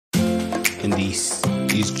and this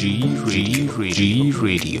is G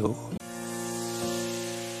Radio.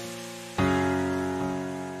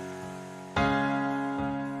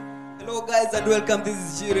 Hello guys and welcome. This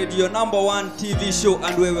is G Radio, #1 TV show,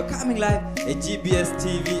 and we're coming live at GBS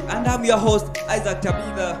TV. And I'm your host, Isaac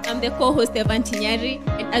Tabitha. I'm the co-host, Evan Tinyari.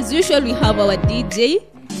 And as usual, we have our DJ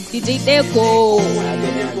Deco.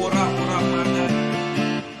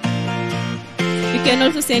 You can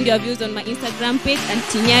also send your views on my Instagram page and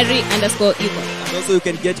Tinyari_Igor. And also you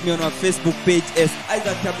can get me on our Facebook page as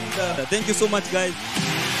Isaac Tabitha. Thank you so much, guys.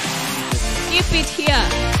 Keep it here.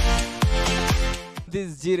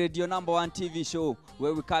 This is G Radio, #1 TV show,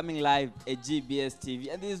 where we're coming live at GBS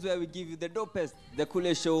TV. And this is where we give you the dopest, the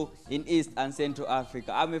coolest show in East and Central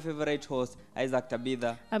Africa. I'm your favorite host, Isaac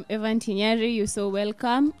Tabitha. I'm Evan Tinyari. You're so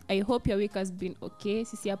welcome. I hope your week has been okay.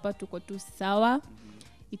 Sisi hapa tuko tu sawa.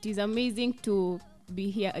 It is amazing to be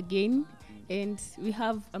here again. And we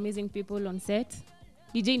have amazing people on set.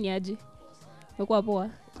 DJ Niaji. Uko poa?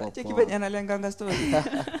 Cheki penye analenganga story.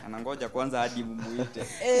 Anangoja kwanza hadi mumuite.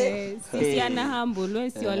 Sisi ana humble, wewe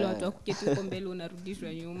si wale watu wakuketi huko mbele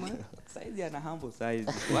unarudishwa nyuma. Size ana humble size.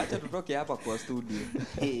 Wacha tutoke hapa kwa studio.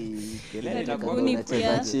 Kelele na kwa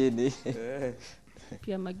unacheza chini.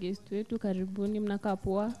 Pia magest wetu karibuni, mnakaa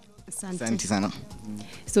poa. Asante sana.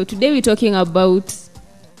 So today we're talking about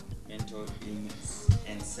mental illness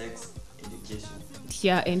and sex education.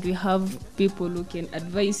 Yeah, and we have people who can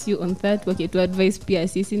advise you on that. Okay, to advise pia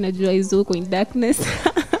sisi najua hizo uko in darkness.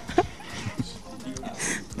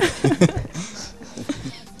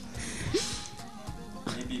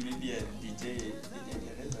 Maybe a DJ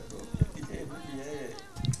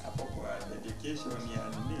hapo kwa education ya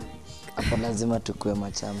nini? Hapo lazima tukue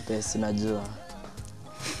machampesi unajua.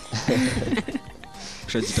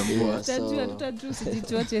 Tutajitambua. Tutajua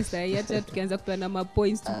sijichoche sasa, hata tukianza kupeana ma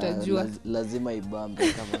points tutajua. Lazima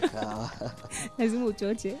ibambe kama kawa. Lazima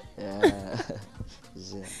uchoche. Yeah.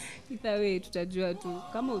 Either way tutajua tu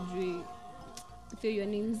kama ujui. Say your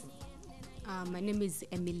names. My name is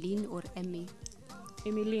Emeline or Emmy.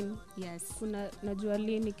 Emeline. Yes. Kuna najua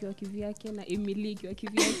Lynn ikiwa kivyake na Emily ikiwa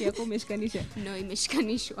kivyake yako umeshikanisha. No,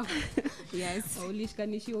 imeshikanishwa. Yes.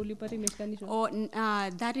 Ulishikanishiwa, ulipata imeshikanishwa. Oh,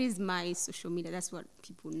 that is my social media. That's what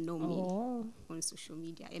people know me on social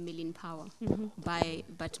media. Emeline Power.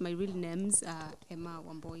 But my real names are Emma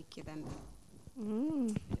Wamboi Kedanda.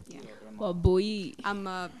 Yeah. Wamboi.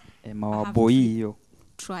 I'm Emma Wamboi hiyo.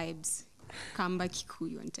 Tribes. Kamba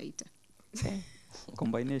Kikuyu and Taita.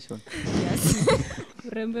 Combination. Yes.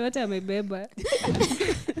 Urembe wote amebeba.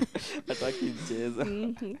 Hataki mchezo.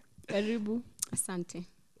 Karibu. Asante.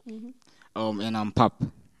 And I'm Pap.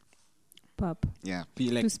 Pap. Yeah, P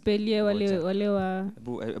like Tuspelie wale wa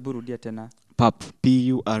Ebu rudia tena. Pap,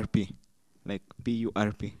 PURP. Like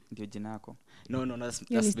PURP. Ndio jina yako. No, that's the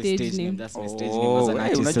the stage stage name. name. That's my stage name as an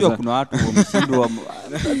artist. Unajua kuna watu wameshindwa.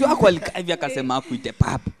 Unajua wako alikaa hivi akasema akuite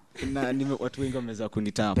Pap. Na watu wengi wameweza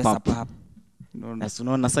kunita Pesa Pap. Pap. Na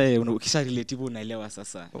unaona sasa ukisha relative unaelewa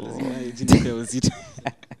sasa. Lazima jina kwa uzito.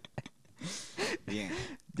 Yeah.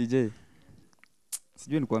 DJ.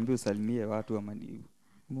 Sijui nikwambie usalimie watu ama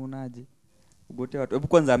unaonaje? Ugote watu. Hebu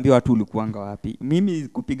kwanza ambie watu ulikuanga wapi. Mimi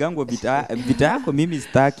kupigango vita yako mimi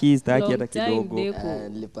sitaki hata kidogo.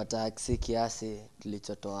 Nilipata aksi kiasi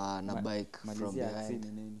tulichotoa na bike from behind.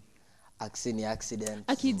 Aksi ni accident.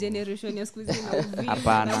 Aki generation ya siku hizi na uvivu.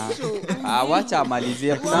 Hapana. Wacha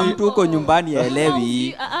amalizie. Kuna mtu huko nyumbani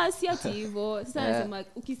haelewi. Si ati hivyo. Sasa nasema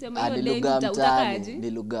ukisema hiyo leo utakaje?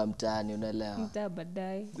 Ni lugha mtaani unaelewa. Mtaa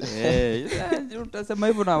baadaye. Utasema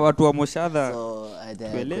hivyo na watu wa Moshadha. So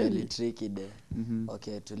really tricky day.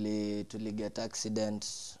 Okay, tuli get accident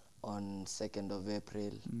on 2nd of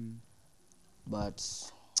April. But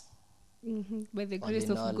by the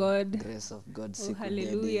grace of God. Grace of God. Oh,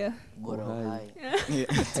 hallelujah.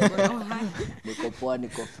 Niko poa,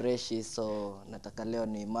 niko fresh, so nataka leo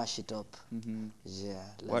ni mash it up. Yeah.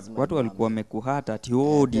 Watu walikuwa wamekuhata ati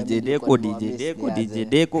DJ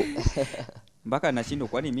Deco. Mpaka nashindwa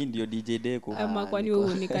kwani mimi ndio DJ Deco. Ama kwani wewe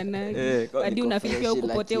unikana hadi unafikia huko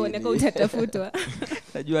pote uoneka utatafutwa.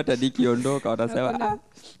 Najua hata nikiondoka watasema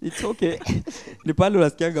it's okay. Ni pale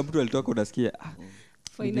unasikianga mtu alitoka unasikia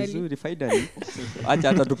finally. Acha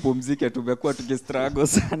hata tupumzike, tumekuwa tukistruggle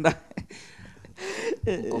sana.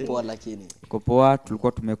 Uko lakini. Uko poa,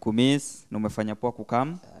 tulikuwa tumekumiss na umefanya poa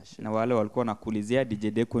kukam. Na wale walikuwa wanakuulizia DJ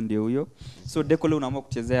Deco ndio huyo. So Deco leo unaamua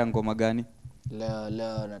kuchezea ngoma gani?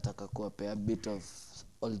 Leo nataka kuwapea bit of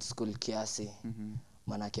old school kiasi.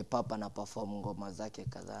 Manake Papa na perform ngoma zake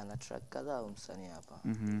kadhaa na track kadhaa msanii hapa.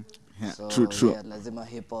 Yeah, so, true. Yeah, lazima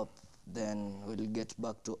hip hop, then we'll get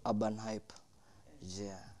back to urban hype.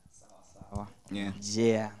 Yeah. Sawa. Yeah.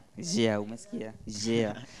 Yeah. Yeah, umesikia.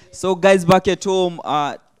 Yeah. So guys, back at home,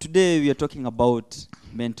 today we are talking about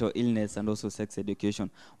mental illness and also sex education.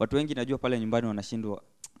 Watu wengi najua pale nyumbani wanashindwa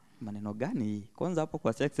maneno gani hii? Kwanza hapo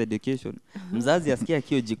kwa sex education, mzazi asikia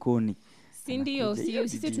akio jikoni. Si ndio,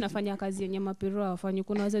 sisi tunafanya kazi yenye mapiro hawafanyi.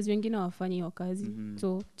 Kuna wazazi wengine hawafanyi hiyo kazi.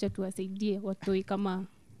 So cha tuwasaidie watoi kama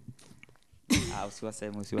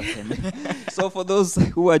usiwaseme. So for those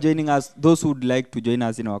who are joining us, those who would like to join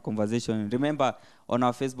us in our conversation, remember on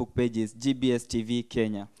our Facebook page is GBS TV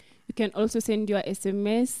Kenya. you can also send your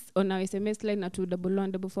SMS on our SMS line at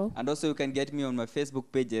 21144. And also you can get me on my Facebook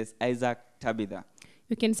page as Isaac Tabitha.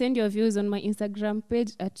 You can send your views on my Instagram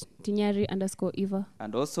page at Tinyari_Eva.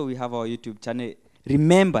 And also we have our YouTube channel.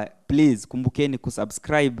 Remember, please, kumbukeni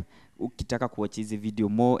kusubscribe ukitaka kuwatch hizi video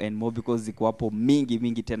more and more because ziko hapo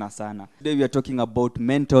mingi tena sana. Today we are talking about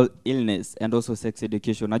mental illness and also sex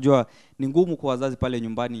education. Najua ni ngumu kwa wazazi pale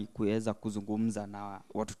nyumbani kuweza kuzungumza na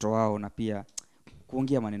watoto wao na pia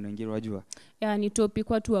kuongea maneno mengine unajua. Yeah, ni topic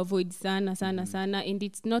kwa to avoid sana and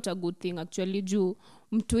it's not a good thing actually juu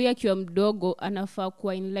mtu yeye akiwa mdogo anafaa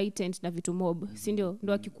kuwa enlightened na vitu mob, si ndio?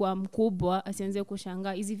 Ndio akikuwa mkubwa asianze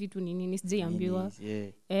kushangaa hizi vitu ni nini sijaambiwa.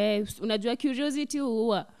 Yeah. Unajua curiosity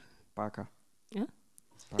huwa Paka. Yeah?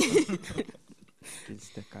 Paka.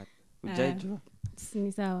 Kiss the cat. Ujaijua?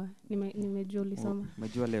 Ni sawa. Nimejua ulisoma.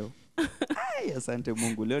 Umejua leo? Ai, asante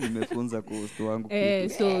Mungu. Leo nimefunza kuhusu wangu.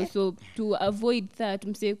 So to avoid that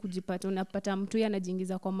msee kujipata unapata mtu yeye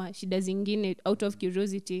anajiingiza kwa shida zingine out of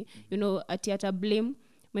curiosity, you know, ata blame.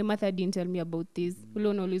 My mother didn't tell me about this. Ule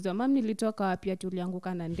unaulizwa, mam nilitoka wapi ati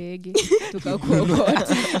ulianguka na ndege?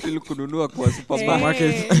 Tukakuokota. Tulikununua kwa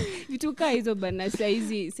supermarket. Vitu kaa hizo bana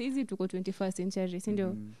saizi tuko 21st century, si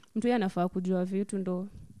ndio? Mtu yeye anafaa kujua vitu ndo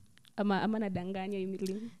ama nadanganya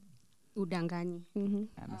Emily. Udanganyi.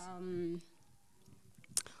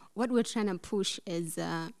 What we're trying to push is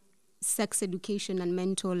sex education and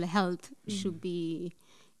mental health should be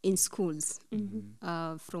in schools.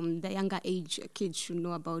 From the younger age, kids should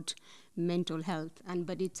know about mental health. And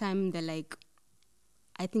by the time they're like,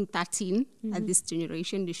 I think 13, at this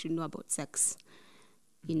generation, they should know about sex,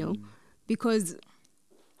 you know? Because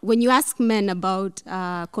when you ask men about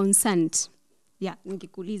consent,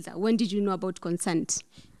 nikikuuliza, when did you know about consent?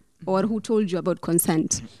 Or who told you about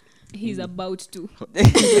consent? He's about to.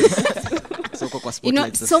 You know,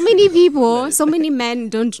 so many people, so many men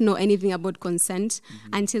don't know anything about consent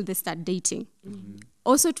until they start dating.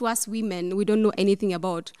 Also to us women, we don't know anything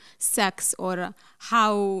about sex or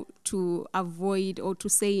how to avoid or to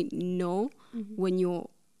say no when you're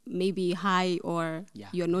maybe high or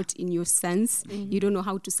you're not in your sense. You don't know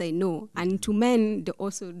how to say no. And to men, they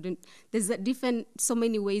also don't, there's so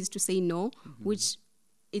many ways to say no, which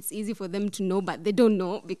it's easy for them to know, but they don't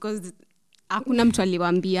know because hakuna mtu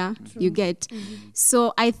aliwaambia, you get.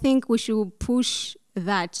 So I think we should push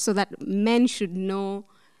that so that men should know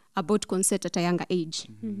about consent at a younger age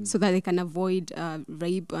so that they can avoid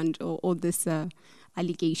rape and all these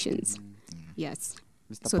allegations. Yes.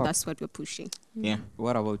 Mr. So Pop. that's what we're pushing. Yeah.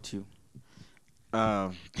 What about you?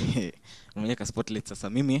 Umeweka spotlight sasa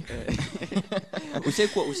mimi.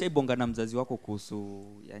 Ushaibonga na mzazi wako kuhusu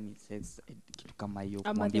yani sex kitu kama hiyo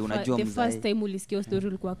Ama kumwambia unajua the mzazi. first time ulisikia story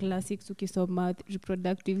ulikuwa classics ukisoma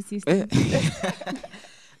reproductive system.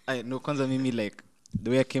 No, kwanza mimi like the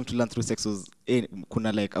way I came to learn through sex was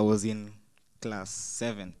kuna like I was in class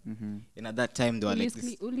 7 and at that time they were like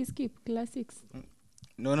this. Skip classics.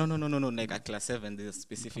 No, like at class 7 there's a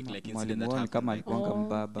specific like incident that happened. Kama alikuwa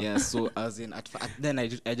mbaba. Yeah, so as in then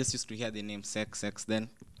I just used to hear the name sex then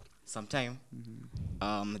sometime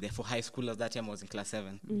for high schoolers that time I was in class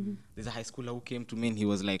 7. There's a high schooler who came to me and he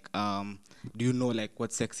was like do you know like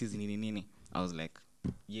what sex is in nini? I was like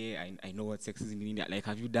yeah, I know what sex is in nini. Like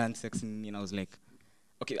have you done sex in nini? And I was like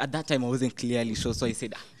okay, at that time I wasn't clearly sure, so I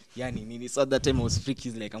said yeah nini. So at that time I was freaky,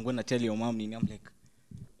 he's like I'm going to tell your mom nini. I'm like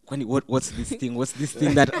what's this thing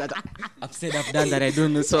that I've said I've done that I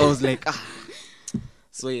don't know. So I was like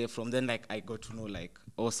so yeah, from then like I got to know like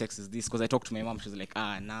sex is this, because I talked to my mom. She was like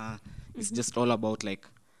nah, it's just all about like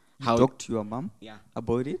how Talk to your mom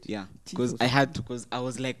about it? Yeah, because I had to, because I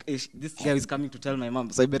was like this guy is coming to tell my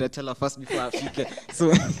mom, so I better tell her first before I flick.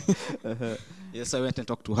 So yeah, so I went and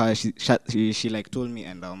talked to her. She like told me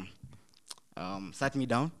and sat me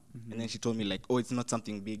down and then she told me like it's not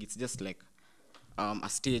something big, it's just like a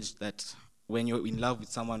stage that when you're in love with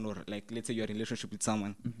someone, or like let's say you're in a relationship with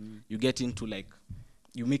someone, you get into like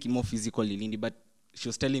you make it more physical, but she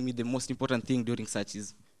was telling me the most important thing during such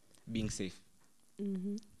is being safe.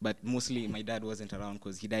 But mostly my dad wasn't around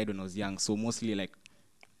because he died when I was young, so mostly like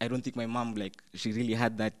I don't think my mom like she really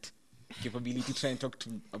had that capability to try and talk to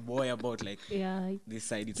a boy about like Yeah, it this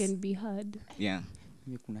side. It's, can be hard. yeah.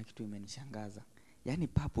 Mimi kuna kitu imenishangaza. Yaani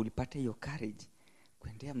papo ulipata hiyo courage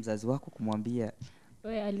kuendea mzazi wako kumwambia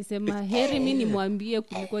Wewe alisema heri mimi nimwambie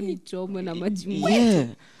kuliko nichomwe na maji moto. yeah.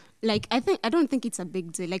 Like I don't think it's a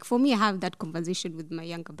big deal. Like for me, I have that conversation with my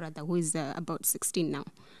younger brother who is about 16 now.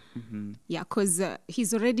 Yeah, because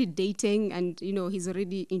he's already dating and he's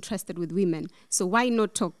already interested with women. So why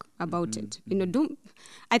not talk about it?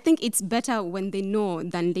 I think it's better when they know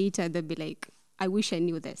than later they'll be like, I wish I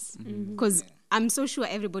knew this. Because I'm so sure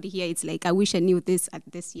everybody here, it's like, I wish I knew this at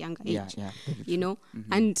this younger age. Yeah,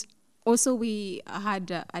 And also we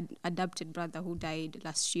had an adopted brother who died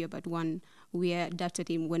last year, but we adopted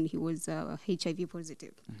him when he was HIV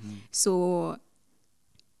positive. So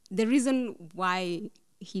the reason why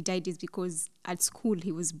he died is because at school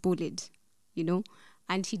he was bullied,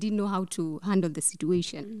 and he didn't know how to handle the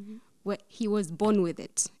situation. Where he was born with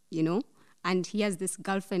it, and he has this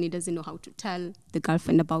girlfriend. He doesn't know how to tell the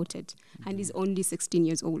girlfriend about it, and he's only 16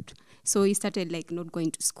 years old. So he started like not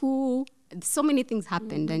going to school. So many things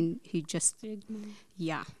happened, and he just,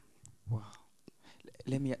 yeah. Wow.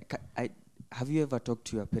 Have you ever talked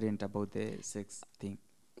to your parent about the sex thing?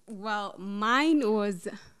 Well, mine was,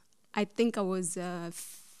 I think I was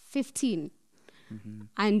 15.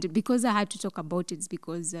 And because I had to talk about it, it's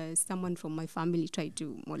because someone from my family tried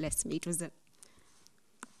to molest me. It was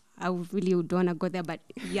I really don't want to go there, but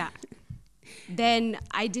yeah. Then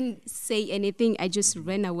I didn't say anything. I just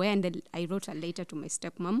ran away, and then I wrote a letter to my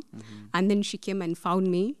stepmom. And then she came and found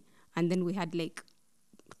me, and then we had like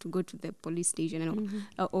to go to the police station and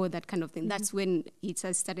all that kind of thing. That's when it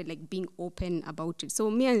started like being open about it. So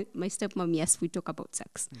me and my stepmom, yes, we talk about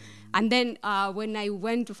sex. And then when I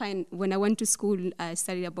went to school, I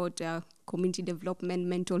studied about community development,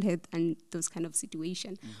 mental health, and those kind of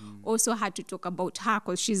situation. Also had to talk about her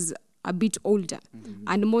because she's a bit older.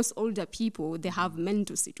 And most older people, they have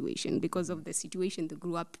mental situation because of the situation they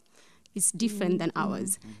grew up. It's different than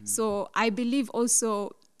ours. So I believe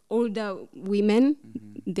also older women,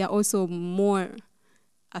 they're also more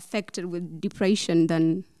affected with depression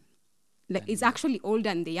than, like, it's actually older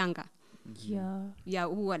and the younger. Yeah,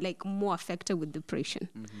 who are like more affected with depression.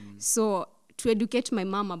 So to educate my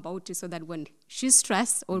mom about it so that when she's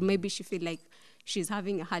stressed or maybe she feel like she's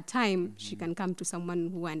having a hard time, she can come to someone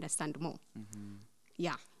who understand more.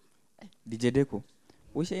 Yeah. DJ Deco,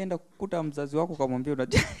 ushaenda kukuta mzazi wako kamwambia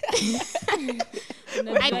unajua?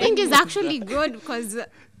 I think it's actually good because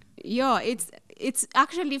it's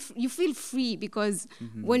actually you feel free because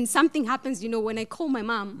when something happens, when I call my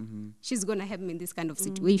mom, she's gonna help me in this kind of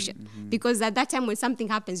situation. Because at that time when something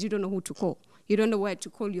happens, you don't know who to call. You don't know where to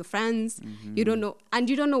call your friends. You don't know, and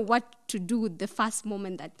you don't know what to do the first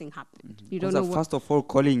moment that thing happened. You don't know. First of all,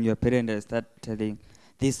 calling your parent and start telling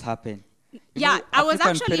this happened. Yeah, I was African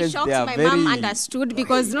actually parents, shocked they are my very- mom understood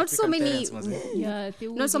because not so many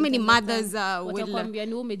Not so many mothers will watakwambia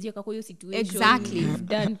ni wewe umejieka kwa hiyo situation. Exactly. You've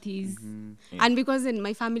done this. And because in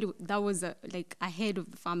my family that was like ahead of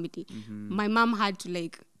the family, my mom had to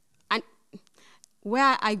like, and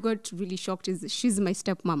where I got really shocked is she's my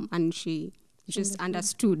stepmom and she just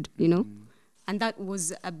understood, and that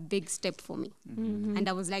was a big step for me. And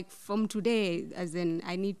I was like, from today, as in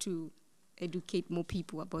I need to educate more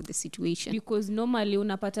people about the situation. Because normally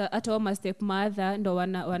unapata hata wama stepmother ndo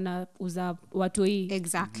wanauza watoi.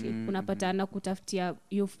 Exactly. Unapata anakutafutia,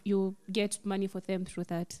 you get money for them through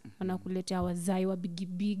that. Wanakuletea wazai wa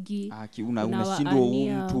bigi. Unashindwa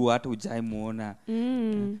huyu mtu hata hujai muona.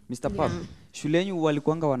 Mr. Pap, shulenyu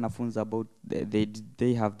walikuanga wanafunza about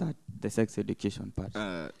they have that the sex education part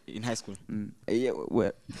In high school.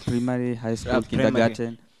 Primary, high school,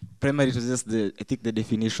 kindergarten. Primary, it was just I think the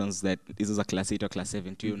definitions that this was a class 8 or class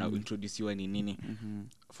 7 to now introduce you any nini.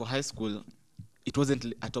 For high school, it wasn't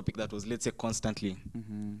a topic that was, let's say, constantly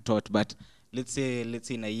taught, but let's say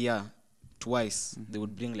in a year twice they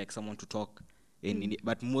would bring like someone to talk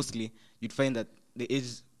but mostly you'd find that the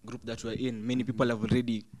age group that we're in, many people have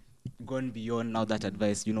already gone beyond now that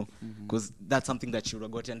advice, because that's something that you would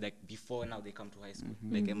have gotten like before now they come to high school,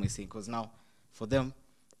 like Emma is saying, because now for them,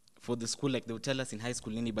 for the school, like they would tell us in high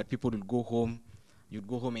school, but people would go home, you'd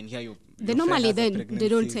go home and hear your they normally they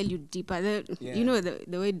don't tell you deeper.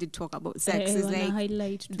 The way they talk about sex is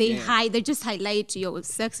like they just highlight your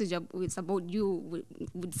sex is about you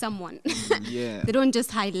with someone. They don't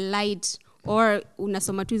just highlight or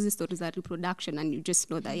unasoma tu hizi stories za reproduction and you just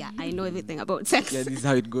know that I know everything about sex. Yeah, this is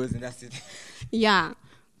how it goes and that's it. Yeah,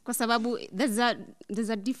 kwa sababu there's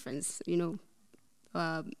a difference,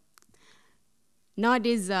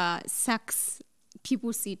 nowadays sex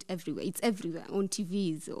people see it everywhere. It's everywhere on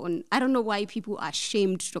TVs. I don't know why people are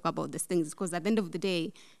ashamed to talk about these things, because at the end of the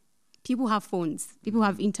day, people have phones, people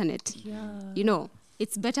have internet. You know,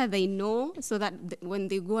 it's better they know, so that when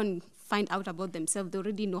they go and find out about themselves, they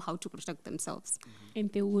already know how to protect themselves.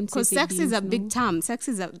 And they won't. Because sex is a big term. Sex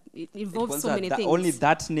is it involves so many things. Only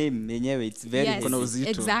that name, it's very yes,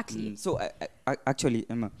 exactly. So actually,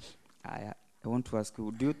 Emma, I want to ask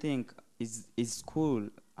you: do you think is school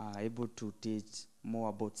able to teach more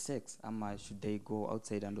about sex, or should they go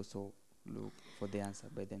outside and also look for the answer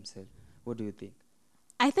by themselves? What do you think?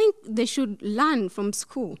 I think they should learn from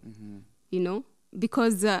school. You know,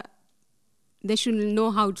 because they should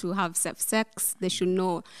know how to have safe sex. They should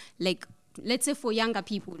know, like, let's say for younger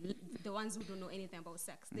people, the ones who don't know anything about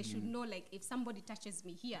sex, they should know, like, if somebody touches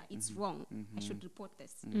me here, it's wrong. I should report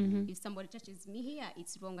this. If somebody touches me here,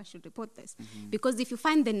 it's wrong. I should report this. Because if you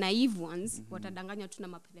find the naive ones, watadanganya tu na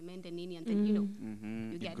mapelemende nini, and then, you know,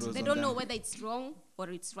 you get. They don't know whether it's wrong or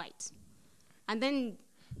it's right. And then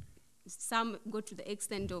some go to the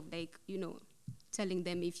extent of, like, you know, telling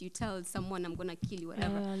them, if you tell someone I'm gonna kill you,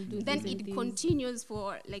 whatever, then it continues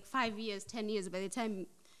for like 5 years, 10 years. By the time,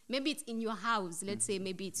 maybe it's in your house, let's say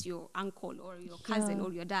maybe it's your uncle or your cousin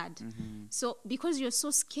or your dad. So because you're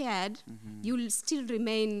so scared, you'll still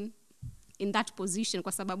remain in that position,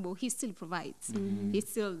 kwa sababu he still provides. He's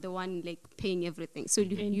still the one, like, paying everything. So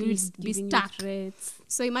you'll be stuck.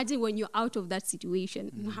 So imagine when you're out of that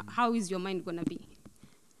situation, how is your mind gonna be?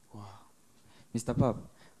 Wow. Mr. Pap,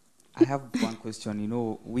 I have one question. You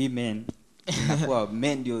know, we men,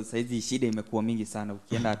 men ndio saizi shida imekuwa mingi sana.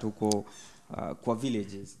 Ukienda tuko kwa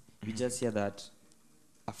villages, you just hear that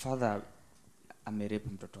a father amerape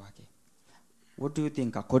mtoto wake. What do you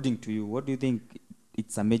think, according to you, what do you think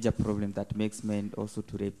it's a major problem that makes men also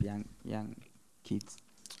to rape young kids?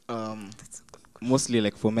 Mostly,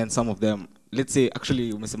 like, for men, some of them, let's say,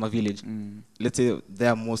 actually umesema village, let's say they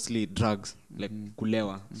are mostly drugs, like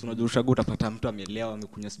kulewa. So unajua ushago utapata mtu amelewa,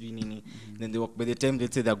 amekunywa sijui nini, then they walk, by the time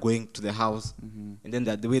let's say they're going to the house, and then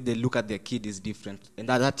the way they look at their kid is different, and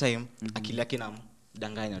at that time akili yake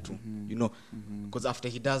inamdanganya tu, you know, because after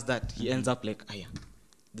he does that, he ends up like, aya,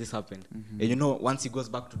 this happened. And you know, once he goes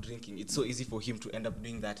back to drinking, it's so easy for him to end up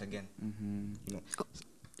doing that again. You know.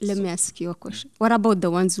 Let me ask you a question. What about the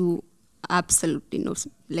ones who absolutely no,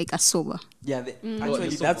 like, are sober? Yeah,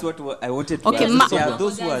 actually that's what I wanted to okay, ask. Yeah,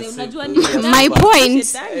 those who are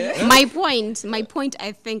my point,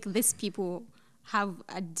 I think these people have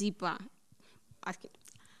a deeper,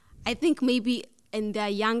 I think maybe in their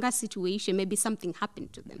younger situation, maybe something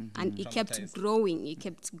happened to them, and it kept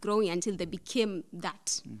growing until they became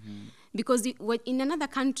that. Because in another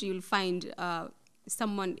country, you'll find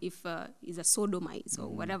someone, if is a sodomite or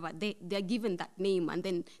whatever, they're given that name, and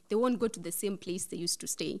then they won't go to the same place they used to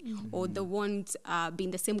stay, or they won't be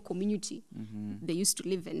in the same community they used to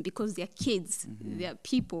live in, because they're kids, they're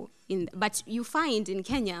people. But you find in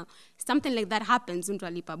Kenya, something like that happens, mtu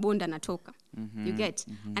alipa bonda natoka, you get,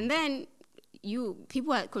 and then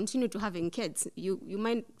people continue to having kids. You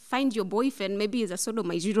might find your boyfriend, maybe he's a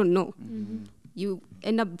sodomite, you don't know. You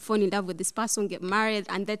end up falling in love with this person, get married,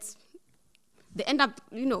 and they end up,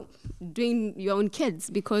 you know, doing your own kids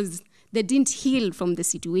because they didn't heal from the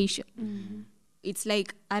situation. It's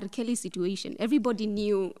like R. Kelly's situation. Everybody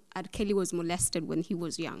knew R. Kelly was molested when he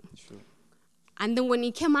was young. Sure. And then when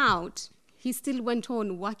he came out, he still went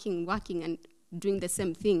on working and doing the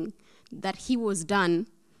same thing that he was done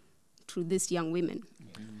to these young women.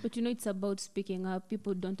 But you know, it's about speaking up.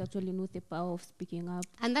 People don't actually know the power of speaking up.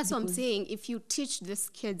 And that's what I'm saying. If you teach these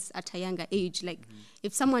kids at a younger age, like,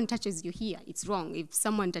 if someone touches you here, it's wrong. If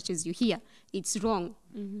someone touches you here, it's wrong.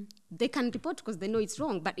 They can report because they know it's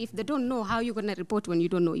wrong. But if they don't know, how are you going to report when you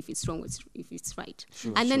don't know if it's wrong or if it's right?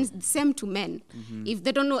 Sure, and then same to men. If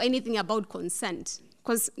they don't know anything about consent,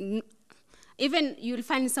 because even you'll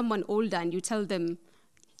find someone older and you tell them,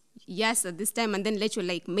 yes, at this time, and then let you,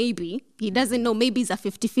 like, maybe. He doesn't know, maybe it's a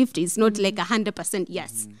 50-50. It's not like 100%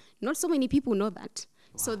 yes. Not so many people know that.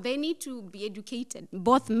 Wow. So they need to be educated,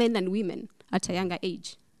 both men and women, at a younger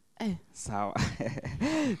age. So,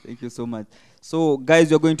 thank you so much. So,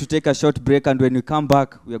 guys, we're going to take a short break, and when we come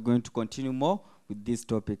back, we are going to continue more with this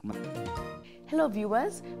topic. Hello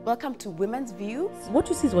viewers, welcome to Women's View. What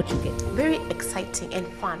you see is what you get. Very exciting and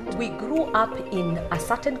fun. We grew up in a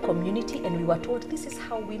certain community and we were told this is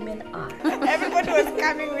how women are. Everybody was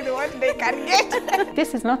coming with what they can get.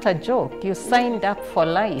 This is not a joke. You signed up for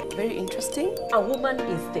life. Very interesting. A woman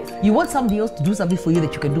is this. You want somebody else to do something for you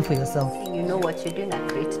that you can do for yourself. You know what, you're doing a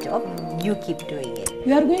great job. You keep doing it.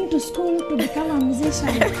 You are going to school to become a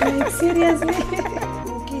musician. Like, seriously?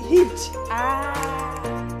 Okay, hit.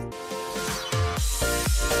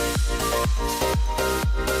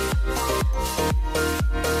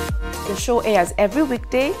 The show airs every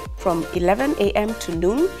weekday from 11 a.m. to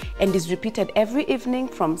noon and is repeated every evening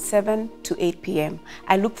from 7 to 8 p.m.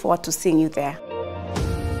 I look forward to seeing you there.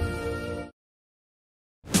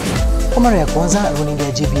 Kwa mara ya kwanza, runinga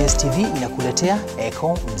ya GBS TV inakuletea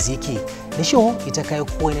Echo Mziki. Ni show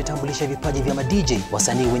itakayokuwa inatambulisha vipaji vya ma-DJ,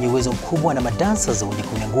 wasanii wenye uwezo mkubwa na madancers wenye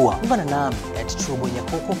kunyangua. Ungana nami @Trouble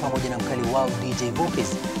Nyakoko pamoja na mkali wao DJ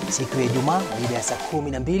Vocus siku ya Ijumaa mida ya saa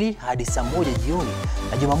 12 hadi saa 1 jioni,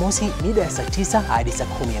 na Jumamosi mida ya saa 9 hadi saa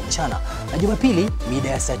 10 ya mchana, na Jumapili mida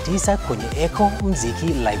ya saa 9 kwenye Echo Mziki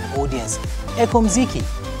live audience. Echo Mziki,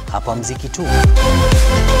 hapa mziki tu.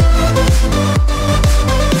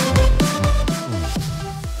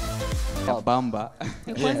 Bamba.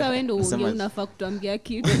 Kwanza wewe ndio unafaa kutuambia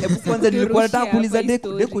kitu. Hebu kwanza nilikuwa nataka kuuliza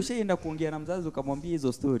Deku shaenda kuongea na mzazi ukamwambia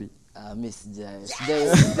hizo story. Mimi sijai.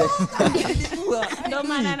 Ndio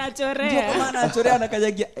maana anachorea. Ndio maana anachorea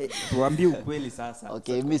anakajagia. Tuambie ukweli sasa.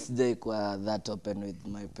 Okay, mimi sijai kwa that open with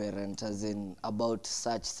my parents as in about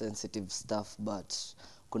such sensitive stuff, but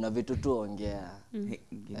kuna vitu tu ongea.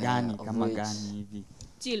 Gani kama gani hivi?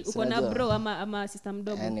 Chill, uko na bro ama sister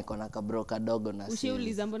mdogo? Niko na kabro kadogo na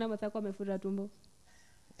Ushiuliza mbona matako amefura tumbo?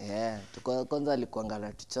 Tuko kwanza alikuanga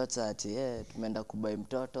na tuchocha ati tumeenda kubai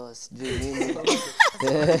mtoto sijui nini.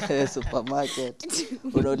 Supermarket.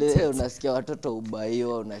 Unasikia watoto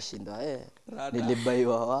ubaiwa unashindwa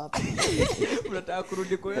nilibaiwa wapi? Unataka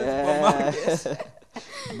kurudi kwa supermarket.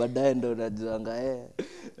 Baadaye ndo unajuanga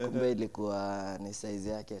kumbe ilikuwa ni size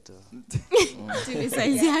yake tu. Ni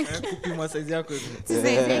size yake. Kupima size yako.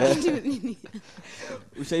 Size yake nini?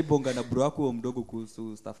 Ushaibonga na bro wako mdogo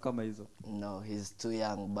kuhusu stuff kama hizo? No, he's too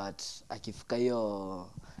young, but akifika hiyo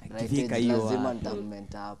lazima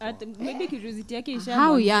nitamenta hapo. Maybe curiosity yake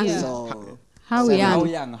How young? How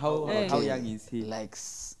young is he? Like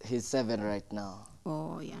he's 7 right now.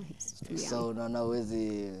 Oh yeah, he's too young. So unaona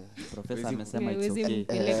uwezi professor amesema it's okay.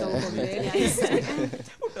 Peleka huko mbele.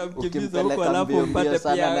 Utamkimbiza huko alafu umpate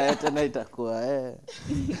pia na tena itakuwa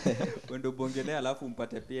wendo bongelea alafu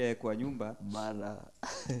umpate pia kwa nyumba bana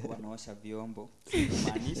wanaosha vyombo.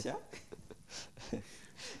 Maanisha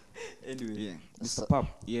anyway, Mr. Pap.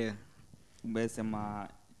 Umesema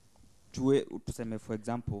tuseme for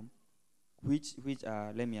example which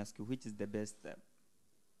let me ask you, which is the best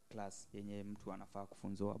class yenye mtu anafaa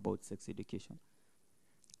kufunzwa about sex education?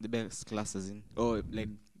 The best classes in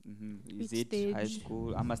is it stage? High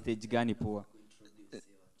school ama stage gani poa?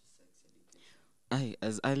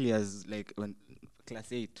 As early as like when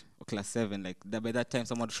class 8 or class 7, by that time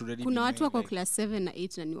someone should already kuna watu wako class 7 na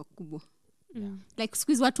 8 na ni wakubwa. Like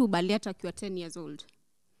squeeze watu ubali hata akiwa 10 years old.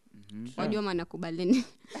 Wajua maana kubaleni.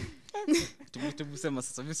 Tumesema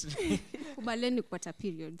sasa kubaleni kupata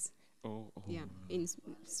periods. Yeah, in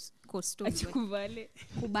cost of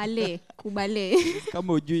kubale.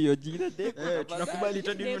 Kama ujui hiyo jina Deku. Tunakubali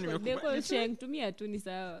tu ndio nimekubali. Deku sheng tumia tu ni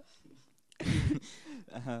sawa.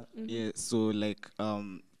 So let's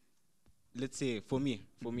say for me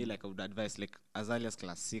like I would advise like as early as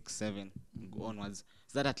class 6, 7 go onwards,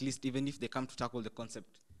 so that at least even if they come to tackle the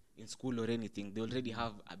concept in school or anything, they already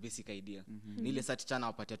have a basic idea. Nile search chana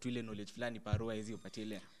wapatia tu ile knowledge fulani parua hizi upatie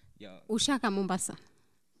ile. Ushaka Mombasa.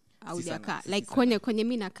 Aujaka like kwenye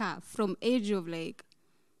mimi nakaa from age of like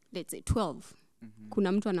let's say 12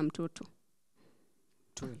 kuna mtu ana mtoto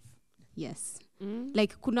 12. Yes.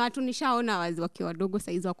 Like kuna watu nishaona wakiwa wadogo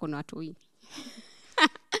saizi wako na watoi.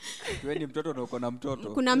 Wewe ni mtoto na uko na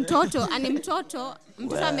mtoto. Kuna mtoto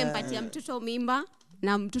mtoto amempatia mtoto mimba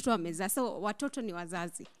na mtoto amezaa. So watoto ni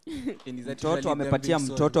wazazi. Mtoto amepatia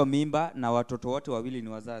mtoto mimba na watoto wote wawili ni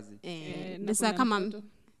wazazi. Sasa kama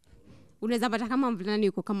unaweza pata kama mvulana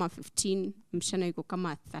yuko kama 15, msichana yuko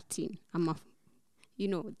kama 13 ama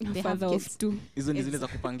they have kids too. Hizo ni zile za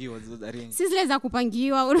kupangiwa, hizo za arrange. Si zile za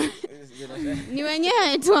kupangiwa. Ni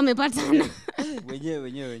wenyewe tu wamepatana.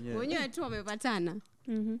 Wenyewe tu wamepatana.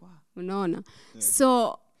 Unaona?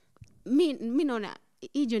 So mi naona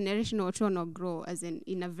hii generation watu wana grow as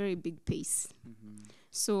in a very big pace.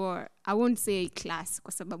 So I won't say class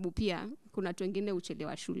kwa sababu pia kuna watu wengine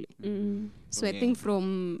uchelewa shule. So I think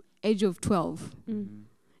from age of 12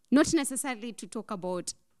 not necessarily to talk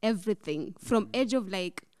about everything from age of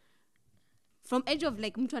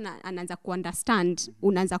like mtu anaanza kuunderstand,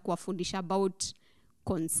 unaanza kuwafundisha about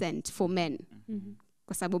consent for men.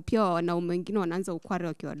 Kwa sababu pia wanaume wengine wanaanza ukware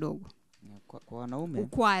wakiwa wadogo. Kwa wanaume.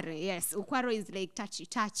 Ukware, yes. Ukware is like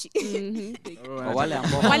touchy. Wale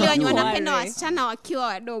ambao wale wenye wanapenda wasichana wakiwa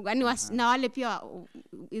wadogo. Yaani na wale pia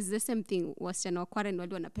is the same thing. Wasichana wakware ni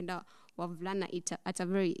wale wanapenda wavulana at a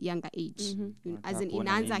very younger age. As in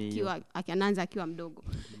inaanza akiwa mdogo.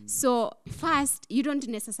 So first, you don't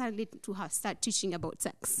necessarily to have start teaching about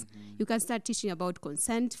sex. You can start teaching about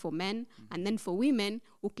consent for men, and then for women,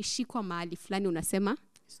 ukishikwa mahali fulani unasema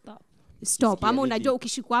stop. Ama unajua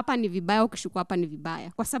ukishikwa hapa ni vibaya, ukishikwa hapa ni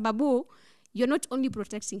vibaya. Kwa sababu you're not only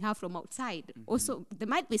protecting her from outside, also there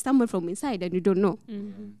might be someone from inside and you don't know.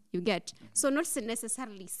 You get? So not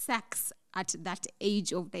necessarily sex at that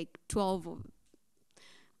age of like 12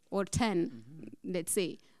 or 10, let's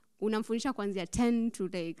say. Unamfundisha kuanzia 10 to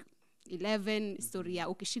like 11 story ya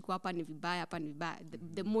ukishikwa hapa ni vibaya, hapa ni vibaya.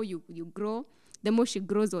 The more you grow, the more she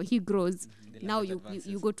grows or he grows, now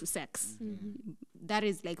you go to sex. That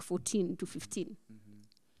is like 14 to 15.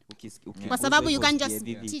 Kwa sababu you can't just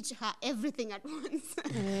teach her everything at once.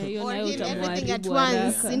 Or him everything at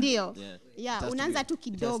once. Ndio. Yeah, unaanza tu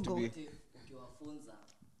kidogo. Ukiwafunza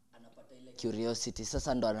anapata ile curiosity.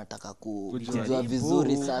 Sasa ndo anataka kujua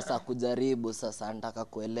vizuri, sasa kujaribu, sasa anataka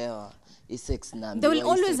kuelewa. Sex na they will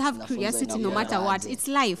always have curiosity no matter what. It's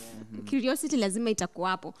life. Curiosity lazima itakuwa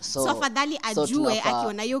hapo. So afadhali ajue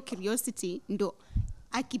akiona hiyo curiosity ndo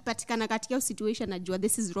akipatikana katika hiyo situation ajua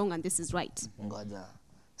this is wrong and this is right. Ngoja.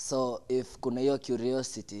 So if kuna hiyo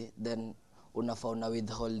curiosity, then unafaa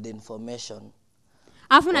withhold information.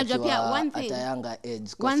 Afu najua pia one thing. At a younger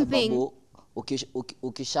age, kwa sababu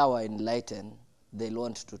ukishawa enlighten, they'll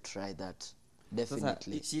want to try that.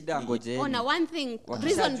 Definitely. Shida ngoje. Ona one thing,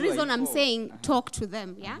 reason I'm saying talk to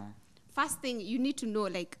them, yeah? First thing you need to know,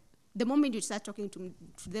 like the moment you start talking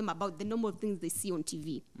to them about the normal things they see on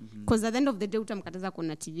TV, because at the end of the day utamkataza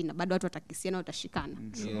kuona TV na bado watu watakisiana watashikana.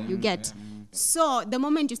 You get? So the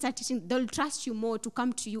moment you start teaching, they'll trust you more to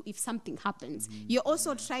come to you if something happens. You're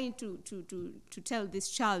also trying to tell this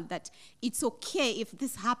child that it's okay if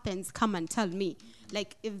this happens, come and tell me.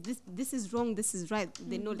 Like if this is wrong, this is right.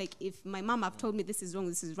 They know, like if my mom have told me this is wrong,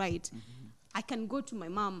 this is right, I can go to my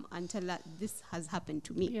mom and tell her this has happened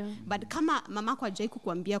to me. Yeah. But kama mamako hajai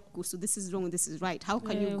kukuambia kuhusu this is wrong, this is right, how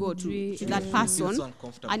can you go to that person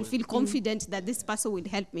and feel confident that this person will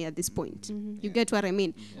help me at this point? You get what I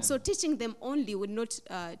mean? Yeah. So teaching them only will not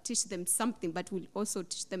teach them something, but will also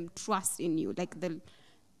teach them trust in you. Like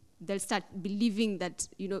they'll start believing that,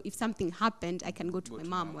 you know, if something happened, I can go to my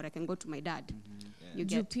mom or I can go to my dad. You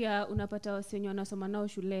get? Pia unapata wasenyo wanasoma nao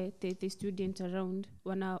shule, the student around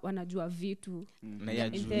wanajua vitu.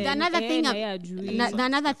 The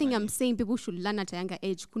another thing I'm saying people should learn at a younger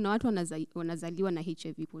age. Kuna watu wanazaliwa na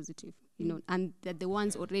HIV positive, you know, and the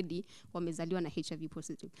ones already wamezaliwa na HIV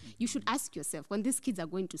positive. You should ask yourself, when these kids are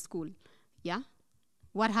going to school, yeah,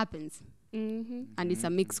 what happens? And it's a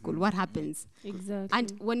mixed school. What happens? Exactly.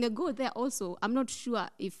 And when they go there also, I'm not sure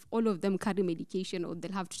if all of them carry medication or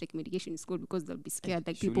they'll have to take medication in school because they'll be scared.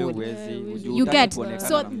 Like people would, you get.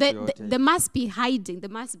 So they must be hiding. They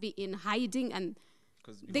must be in hiding, and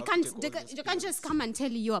they can't just come and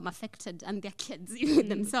tell you I'm affected and they're kids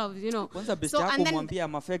themselves, you know. So and then mwambia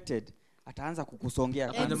I'm affected, ataanza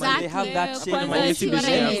kukusongea. Exactly. They have that shame.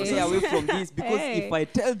 Stay away from this because if I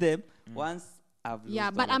tell them once.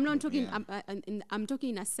 But I'm not talking. I'm talking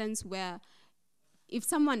in a sense where, if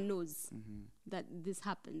someone knows that this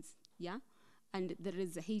happens, yeah, and there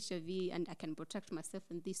is a HIV, and I can protect myself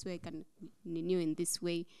in this way, I can renew in this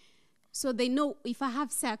way, so they know if I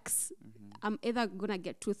have sex, I'm either gonna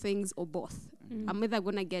get two things or both. I'm either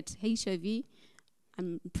gonna get HIV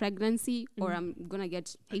and pregnancy, or I'm gonna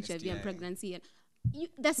get HIV and pregnancy. And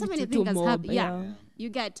there's so many things that's happening. Yeah, you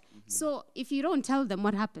get. So if you don't tell them,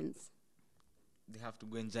 what happens? They have to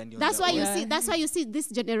go and journey. That's why you see this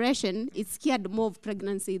generation is scared more of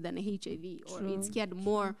pregnancy than HIV, or it's scared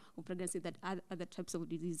more of pregnancy than other types of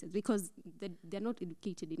diseases because they're not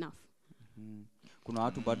educated enough. Kuna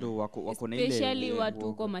watu bado wako na ile, especially watu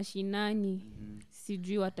huko mashinani,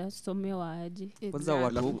 sijui watasomewa aje. Kwanza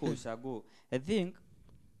watu huko ushago, I think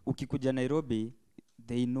ukikuja Nairobi,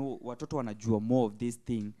 they know, watoto wanajua more of this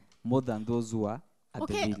thing more than those who are at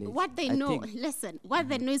the village. What they know, listen, what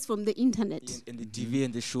they know is from the internet. And the TV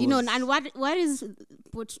and the shows. You know, and what is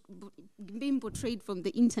being portrayed from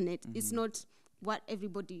the internet is not what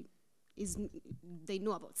everybody they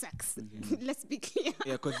know about sex. Let's be clear.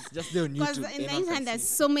 Yeah, because it's just there on YouTube. Because in the internet there's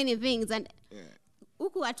so many things, and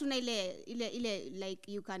huku hatuna ile like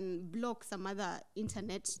you can block some other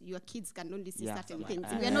internet, your kids can only see certain things.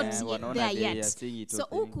 We are not there yet. So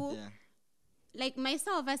huku, like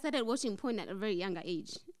myself, I started watching porn at a very younger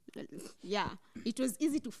age. Yeah. it was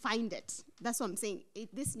easy to find it. That's what I'm saying.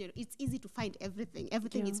 It's easy to find everything.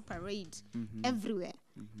 Everything is parade everywhere,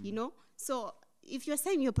 you know? So if you're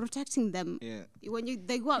saying you're protecting them, when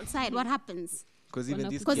they go outside, what happens?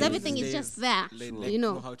 Because everything is just there, like, you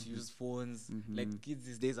know how to use phones. Like kids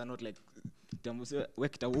these days are not like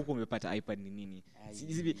huko umepata iPad ni nini.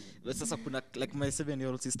 Sasa kuna like my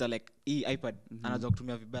 7-year-old sister like iPad anajua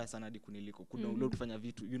kutumia vibaya sana hadi kuniliko. Kuna download kufanya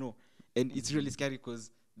vitu, you know. And it's really scary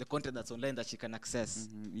because the content that's online that she can access,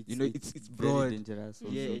 you know, it's broad. Very dangerous.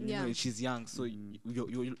 Yeah, and, you know, she's young, so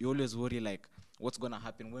you always worry like what's gonna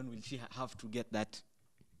happen. When will she have to get that,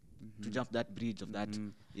 to jump that bridge of that?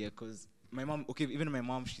 Yeah, because my mom, even my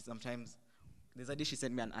mom, she sometimes, there's a day she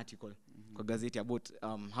sent me an article kwa gazeti about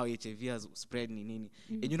how HIV has spread ni nini.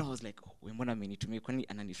 And you know, I was like, oh, mbona amenitumia kwani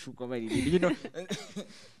ananishuka bali, you know.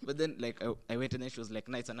 But then like I went and then she was like,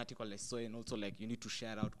 no, it's an article I saw, and also like you need to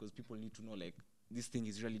share out because people need to know like this thing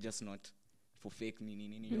is really just not for fake ni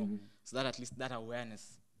nini, you know. So that at least that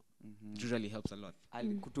awareness it really helps a lot.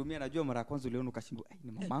 Kutumia najua mara kwanza uliona ukashindwa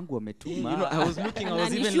ni mamangu ametuma. You know, I was looking, I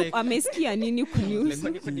was even like amesikia nini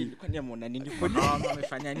kuniusu. Kwani ameona nini, kwani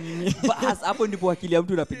amefanya nini. Bas hapo ndipo akili ya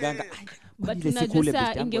mtu inapiganga. But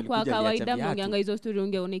unajua ingekuwa kawaida mngeanga hizo story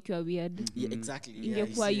ungeona ikiwa weird. Yeah, exactly.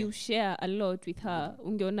 Ingekuwa you share a lot with her,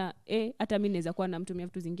 ungeona hata mimi naweza kuwa namtumia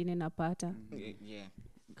vitu zingine napata. Yeah.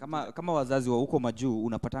 Kama wazazi wa huko majuu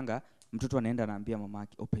unapatanga mtoto anaenda anaambia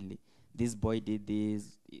mamake openly, this boy did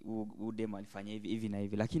this, udem alifanya hivi na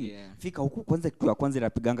hivi, lakini fika huku kwanza kitu ya kwanza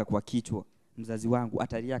inapiganga kwa kichwa, mzazi wangu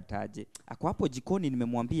atareact aje? Ako hapo jikoni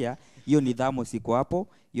nimemwambia hiyo ni thermos iko hapo,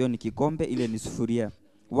 hiyo ni kikombe, ile ni sufuria.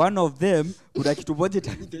 One of them kuna kitu moja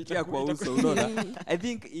itafikia kwa uso, unaona. I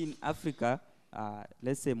think in Africa,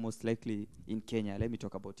 let's say most likely in Kenya, let me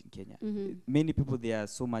talk about in Kenya. Many people they are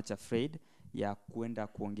so much afraid ya kuenda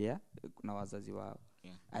kuongea na wazazi wao.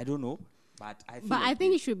 I don't know, but I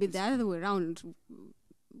think it should be the other way around.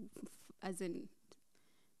 As in,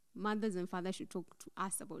 mothers and fathers should talk to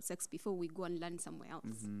us about sex before we go and learn somewhere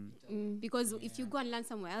else. Because if you go and learn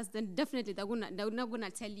somewhere else, then definitely they're not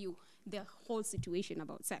gonna tell you the whole situation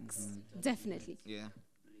about sex. Definitely. Yeah.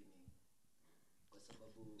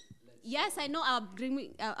 Yes, I know our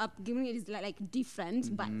upbringing is like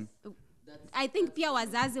different, but I think pia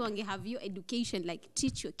wazazi wange have your education, like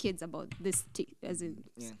teach your kids about this as in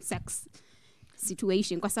sex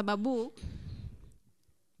situation. Kwa sababu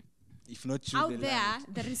if not out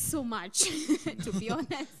there is so much to be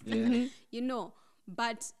honest. You know,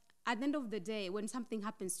 but at the end of the day, when something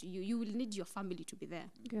happens to you, you will need your family to be there.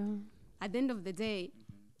 At the end of the day,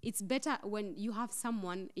 it's better when you have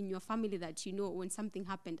someone in your family that you know when something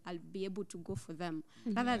happened, I'll be able to go for them,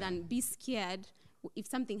 rather than be scared. If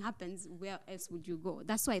something happens, where else would you go?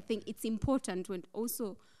 That's why I think it's important when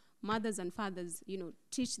also mothers and fathers, you know,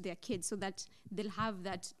 teach their kids so that they'll have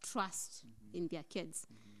that trust in their kids.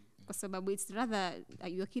 Because it's rather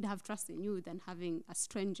your kid have trust in you than having a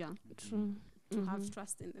stranger to have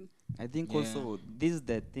trust in them. I think also this is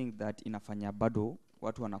the thing that inafanya bado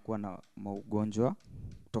watu wanakuwa na maugonjwa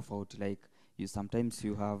tofauti, like sometimes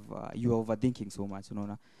you are overthinking so much,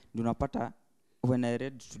 unaona. Ndio unapata when I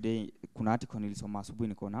read today, kuna article nilisoma asubuhi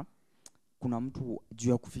nikaona kuna mtu juu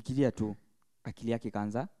ya kufikiria tu akili yake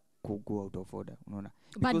kaanza go out of order, unaona.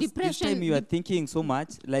 But depression, this time you are thinking so much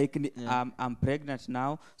like I'm pregnant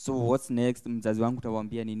now, so what's next? Mzazi wangu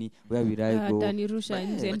tawaambia nini? Where will I go? Atanirusha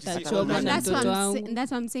nje nitachoma na mtoto wangu.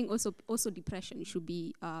 That's what I'm saying. Also depression should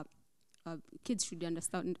be kids should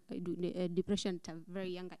understand depression at a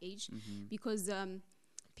very younger age, because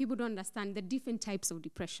people don't understand the different types of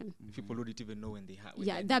depression. People don't even know when they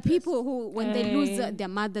have. There are people who, when they lose their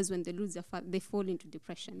mothers, when they lose their father, they fall into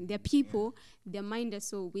depression. There are people, their mind is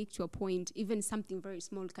so weak to a point, even something very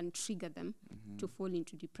small can trigger them to fall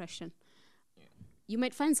into depression. You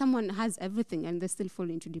might find someone has everything and they still fall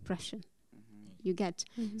into depression. You get?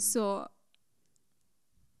 So,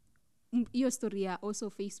 your story, also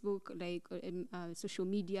Facebook, like social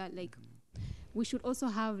media, like we should also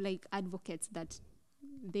have like advocates that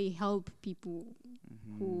they help people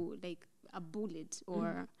who like are bullied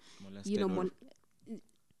or molested, you know,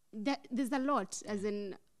 there's a lot, as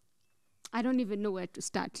in I don't even know where to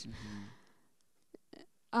start.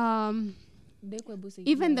 Even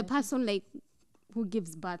the person like who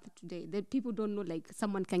gives birth today, that people don't know, like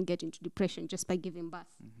someone can get into depression just by giving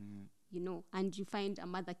birth. You know, and you find a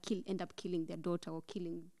mother end up killing their daughter or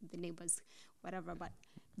killing the neighbors, whatever, but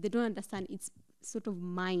they don't understand it's sort of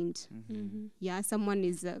mind. Yeah, someone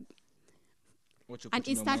is and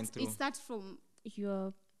it starts from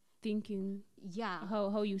thinking yeah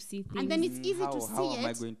how you see things. and then it's easy to How see am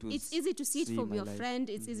I it going to it's easy to see it see from my your life? friend.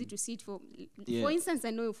 It's easy to see it for Yeah. for instance,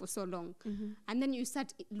 I know you for so long, and then you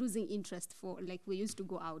start losing interest for, like, we used to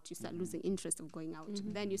go out, you start losing interest of going out,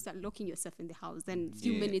 then you start locking yourself in the house, then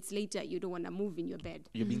few Yeah. minutes later you don't want to move in your bed.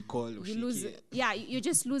 You're being called. You lose you're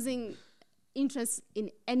just losing interest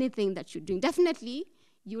in anything that you're doing. Definitely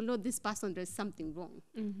you know this person, there's something wrong,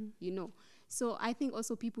 you know. So I think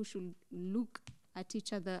also people should look at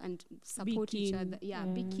each other and support each other.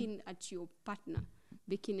 Be keen at your partner,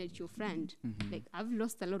 be keen at your friend. Like, I've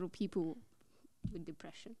lost a lot of people with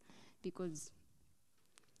depression because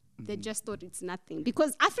they just thought it's nothing.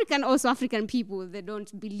 Because African people, they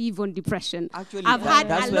don't believe on depression. Actually, I've had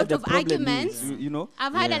that's a where lot the of problem arguments. is, you know.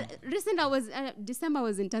 I've had December I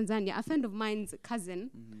was in Tanzania. A friend of mine's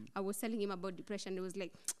cousin, I was telling him about depression. It was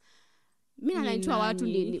like, mi naitwa watu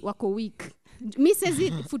ni wako weak. Mi says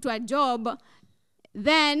futwa job,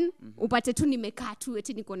 then upate tu nimekaa tu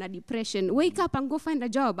eti niko na depression. Wake up and go find a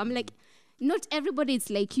job. I'm like, not everybody is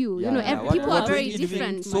like you. You know, people are very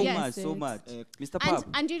different. So much. Mr. Pab.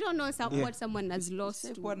 And you don't know what someone has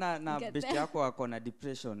lost. Kuwa na best yako ako na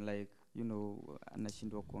depression, like, you know,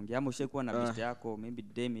 anashindwa kuongea. Ama ushaikuwa na best yako, maybe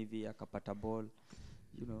dem hivi akapata ball,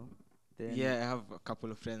 you know. Then I have a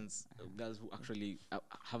couple of friends, girls who actually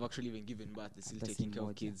have actually been given birth. They're still taking care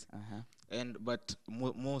of kids. But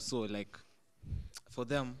more so, like, for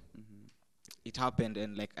them, it happened,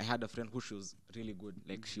 and like I had a friend who she was really good.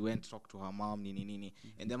 Like, she went talk to her mom,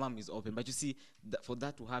 and the mom is open. But you see, for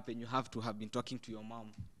that to happen, you have to have been talking to your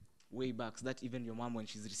mom way back, so that even your mom, when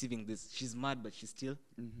she's receiving this, she's mad, but she's still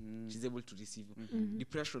she's able to receive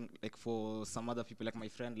depression. Like, for some other people, like my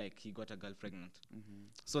friend, like, he got a girl pregnant,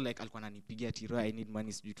 so like alikuwa ananipigia tiro, I need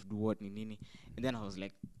money to do what nini, and then I was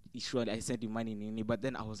like, sure, I sent him money nini, but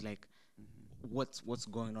then I was like, what's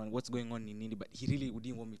going on nini, but he really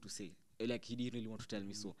didn't want me to say. Like, he didn't really want to tell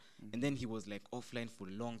me so. And then he was like offline for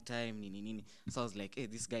a long time, nini. So I was like, hey,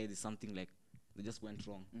 this guy, there's something like that just went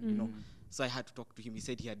wrong, you know. So I had to talk to him. He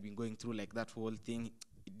said he had been going through like that whole thing.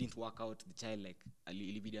 It didn't work out. The child, like,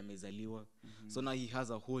 ilibidi amezaliwa. So now he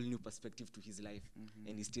has a whole new perspective to his life,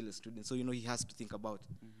 and he's still a student. So, you know, he has to think about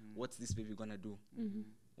what's this baby gonna do?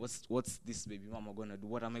 What's this baby mama gonna do?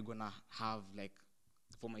 What am I gonna have, like,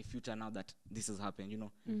 for my future now that this has happened, you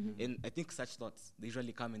know. And I think such thoughts, they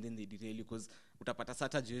usually come and then they derail you, because utapata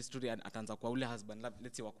sata juu story ataanza kwa ule husband,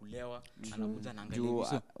 let's say wakulewa, anakuja na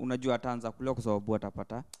angalia. Unajua ataanza kulewa kwa sababu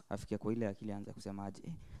atapata afikia kwa ile akili aanza kusema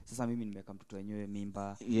aje, sasa mimi nimeka mtoto wenyewe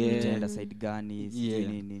mimba, nitaenda side gani,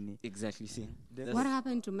 nini. Exactly, see. What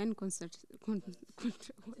happened to men what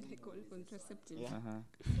they call contraceptive?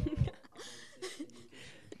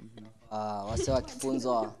 Wase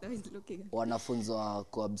wakifunzwa wanafunzwa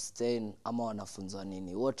kuabstain ama wanafunzwa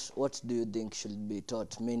nini? What do you think should be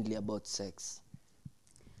taught mainly about sex?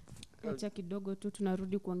 Acha kidogo tu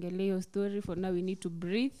tunarudi kuongelea hiyo story. For now we need to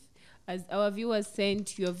breathe as our viewers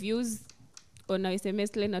send your views on our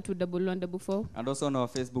SMS line at 21144 and also on our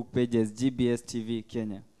Facebook pages GBS TV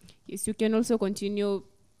Kenya. Yes, you can also continue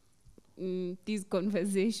this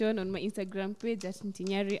conversation on my Instagram page at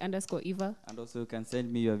Ntinyari_Eva. And also you can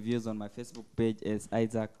send me your views on my Facebook page as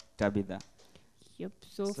Isaac Tabitha. Yep.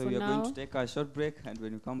 So for we are now, going to take a short break, and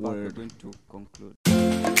when we come back, we're going to conclude.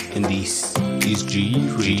 And this is G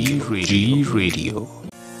Radio.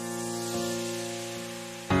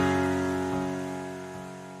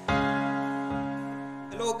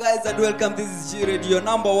 Hello guys and welcome. This is G Radio,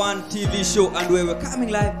 #1 TV show, and we're coming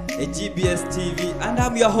live at GBS TV, and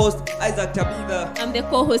I'm your host Isaac Tabitha. I'm the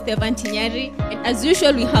co-host Evan Tinyari, and as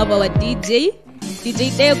usual we have our DJ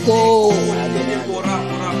Deco.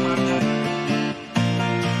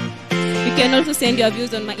 You can also send your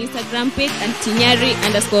views on my Instagram page and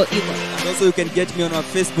Tinyari_Eva. And also you can get me on our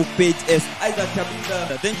Facebook page as Isaac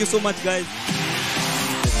Tabitha. Thank you so much guys.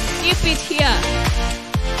 Keep it here.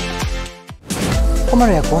 Kwa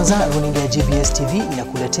mara ya kwanza runinga ya GBS TV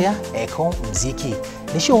inakuletea Echo Mziki.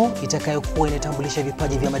 Ni show itakayokuwa inatambulisha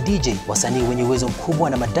vipaji vya ma-DJ, wasanii wenye uwezo mkubwa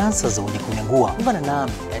na madancers wenye kunyangua. Ungana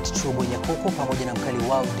nami Trobo Nyakoko pamoja na mkali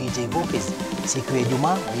wao DJ Vocus siku ya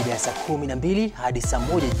Ijumaa mida ya saa 12 hadi saa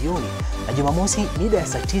 1 jioni, na Jumamosi mida ya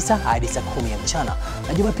saa 9 hadi saa 10 ya mchana,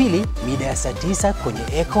 na Jumapili mida ya saa 9 kwenye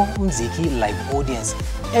Echo Mziki live audience.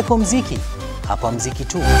 Echo Mziki, hapa mziki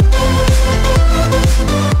tu.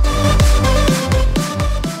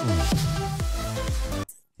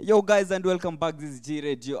 Yo guys and welcome back. This is G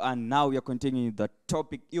Radio, and now we are continuing the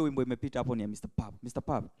topic. Hiyo wimbo imepita hapo ni Mr. Pub. Mr.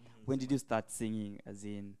 Pub, when did you start singing? As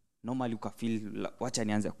in normally ukafeel wacha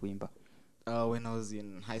nianze kuimba? When I was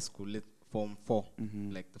in high school, form 4,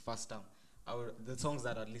 like the first time, the songs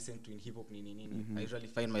that I listen to in hip hop, I usually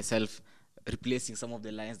find myself replacing some of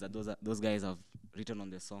the lines that those guys have written on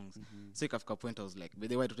their songs. So ikafika point I was like, by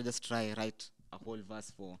the way, to just try write a whole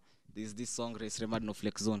verse for this song Race Remad No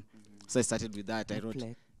Flex Zone. So I started with that. I wrote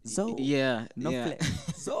so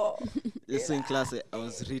so in class I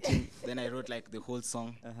was reading, then I wrote like the whole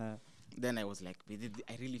song. Then I was like,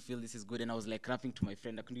 I really feel this is good, and I was like rapping to my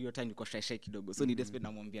friend. I couldn't your time because shy kidogo. So ni desperate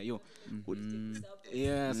namwambia yo.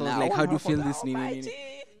 Yeah, so I was like, how do you feel this nini?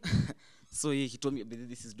 So he told me,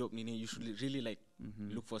 this is dope nini. You should really like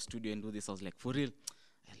look for a studio and do this. I was like, for real.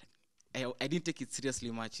 I didn't take it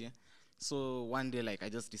seriously much, yeah. So one day, like, I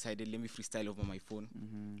just decided, let me freestyle over my phone.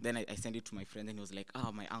 Then I sent it to my friend, and he was like,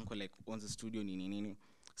 my uncle like owns a studio nini.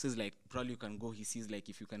 So he's like, probably you can go. He sees like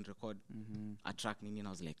if you can record a track nini. And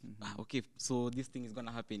I was like, okay, so this thing is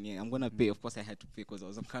gonna happen. Yeah, I'm gonna pay. Of course, I had to pay because I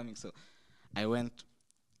wasn't coming. So I went,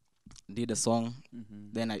 did a song.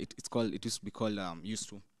 Then it used to be called Used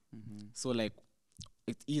To. So like,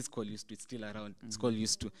 it is called Used To. It's still around. It's called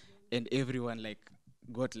Used To, and everyone like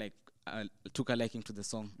got like. Took a liking to the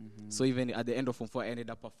song. So even at the end of Form 4, I ended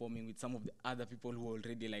up performing with some of the other people who were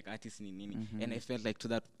already like artists in Nini. And I felt like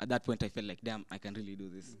at that point I felt like, damn, I can really do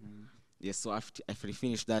this. Yes, so after I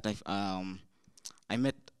finished that, I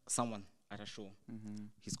met someone at a show.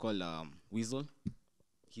 He's called Weasel.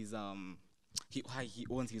 He's he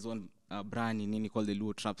owns his own brand in Nini called the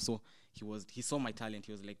Luo Trap. So he saw my talent.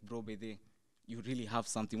 He was like, bro, baby, you really have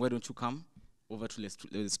something. Why don't you come over to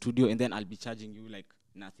the studio, and then I'll be charging you like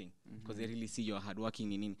nothing, because they really see you're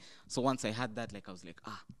hardworking in. So once I had that, like I was like,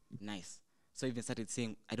 nice. So I even started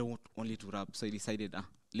saying, I don't want only to rap. So I decided,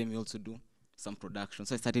 let me also do some production.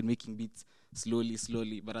 So I started making beats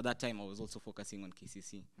slowly. But at that time, I was also focusing on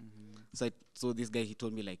KCC. So this guy, he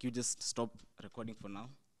told me, like, you just stop recording for now.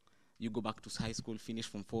 You go back to high school, finish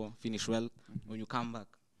Form 4, finish well. When you come back,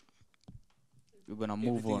 you're gonna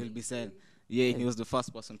move on. Will be said. Yeah, he was the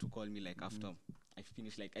first person to call me, like, after I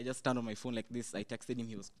finished. Like, I just turned on my phone like this. I texted him.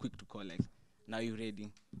 He was quick to call, like, now you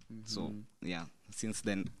ready? So, yeah, since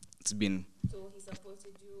then, it's been... So he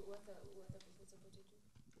supported you? What other people supported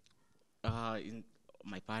you? In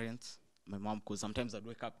my parents, my mom, because sometimes I'd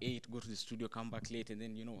wake up 8, go to the studio, come back late, and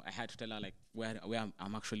then, you know, I had to tell her, like, where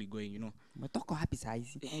I'm actually going, you know.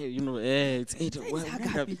 Yeah, you know, it's 8.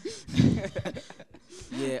 Happy.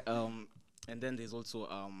 Yeah, and then there's also...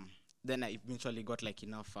 then I eventually got like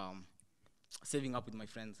enough saving up with my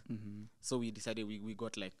friends. So we decided we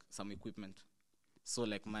got like some equipment. So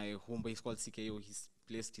like my homeboy is called CKO. He's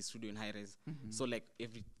placed his studio in High Rise. So like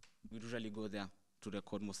we usually go there to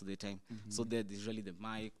record most of the time. So there's usually the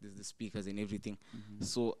mic, there's the speakers and everything.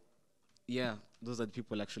 So yeah, those are the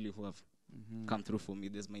people actually who have come through for me.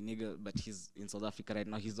 There's my nigga, but he's in South Africa right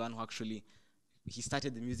now. He's the one who actually he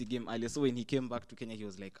started the music game earlier. So when he came back to Kenya, he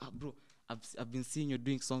was like, bro, I've been seeing you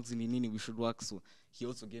doing songs in Nini, we should work. So he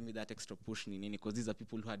also gave me that extra push in Nini, because these are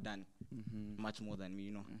people who had done much more than me,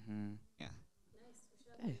 you know. Yeah.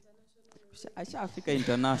 Nice. Africa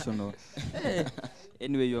International. Hey.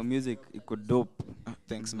 Anyway, your music, it could dope.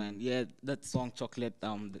 Thanks, man. Yeah, that song Chocolate,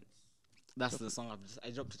 that's the song I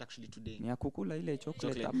dropped it actually today. Ni ya kukula ile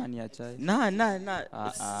chocolate ama ni ya chai?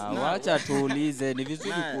 Wacha tuulize, ni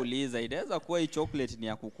vizuri kuuliza. Inaweza kuwa hii chocolate ni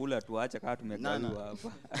ya kukula tuache kama tumekaliwa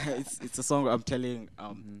hapa. It's a song I'm telling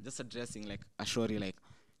just addressing like a story, like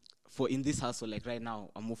for in this hustle, like right now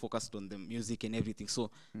I'm more focused on the music and everything. So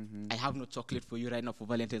I have no chocolate for you right now for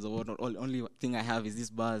Valentine's or whatnot. Only thing I have is these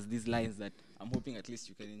bars, these lines that I'm hoping at least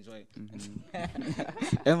you can enjoy.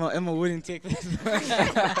 Emma wouldn't take this.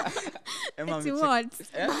 Emma, it's what?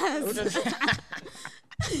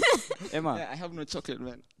 Emma, I have no chocolate,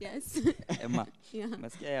 man. Yes. Emma,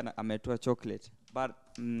 Maskia ametoa chocolate. But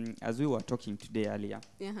as we were talking today earlier,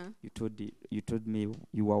 you told me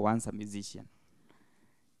you were once a musician.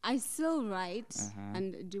 I still write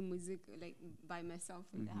and do music like by myself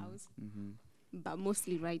in the house, but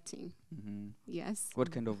mostly writing. Yes.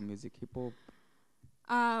 What kind of music? Hip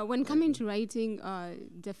hop? When coming to writing,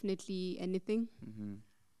 definitely anything.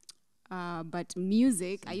 But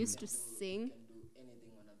music, I used to sing.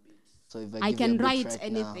 So if I can write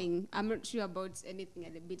anything. I'm not sure about anything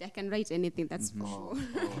at the beat. I can write anything, that's for sure.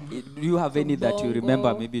 Do you have any that you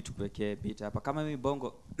remember maybe tupekee beat hapa? Kama mimi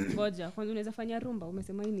bongo. Ngoja, kwanza unaweza fanya rumba,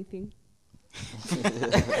 umesema anything.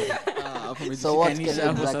 So what can you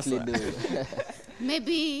exactly do?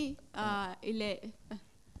 Maybe ile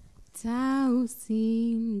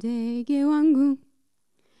Tausi ndege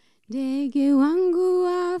wangu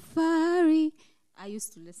wa fari. I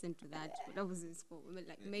used to listen to that, but that was in school.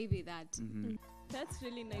 Like maybe that. That's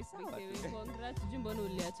really nice, Victory. Congrats. Jumbo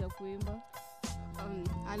uliacha kuimba.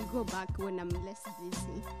 I'll go back when I'm less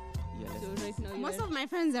busy. Yeah, So right now Most of my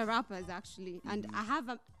friends are rappers actually, and I have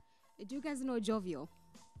a. Do you guys know Jovial?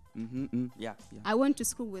 Yeah. I went to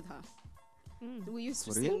school with her. We used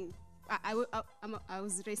to For real? sing. I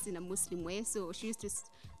was raised in a Muslim way, so she used to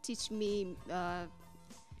teach me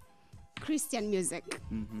Christian music.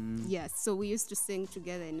 Yes, so we used to sing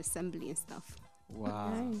together in assembly and stuff.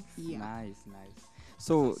 Wow. Yeah. Nice.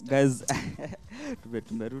 So guys,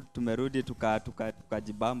 tumerudi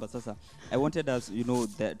tukajibamba sasa. I wanted us,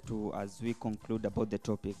 that as we conclude about the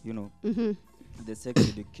topic, the sex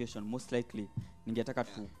education, most likely ningetaka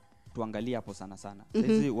tuangalie hapo sana. Sasa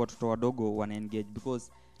watoto wadogo wana engage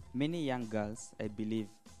because many young girls, I believe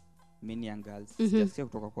sijasikia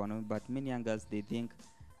kutoka kwa wanaume, but many young girls, they think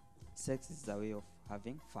sex is a way of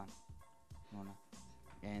having fun. Unaona?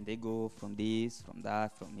 And they go from this, from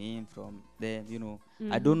that, from him, from them,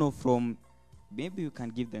 I don't know, maybe you can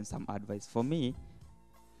give them some advice. For me,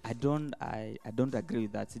 I don't agree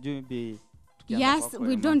with that. So maybe yes,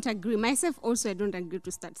 we don't agree. Myself also, I don't agree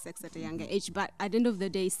to start sex at a younger age, but at the end of the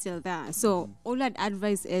day, it's still there. So all I'd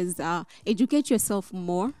advise is educate yourself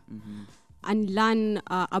more and learn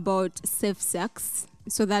about safe sex,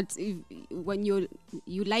 so that when you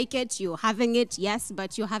like it, you're having it, yes,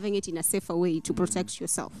 but you're having it in a safer way to protect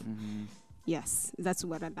yourself. Yes, that's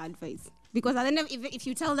what I'd advise. Because at the end of, if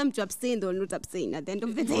you tell them to abstain, they'll not abstain at the end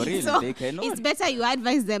of the day. Really? So They cannot. it's better you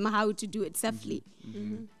advise them how to do it safely.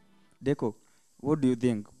 Deco, what do you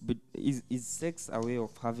think? Is sex a way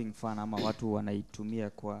of having fun, ama watu wanaitumia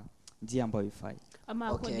kwa njia ambayo ifai? Ama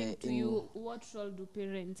according to you, what role do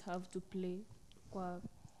parents have to play kwa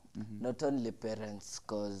Not only parents,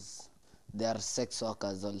 because they are sex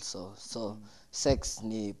workers also. So sex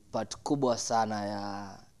ni part kubwa sana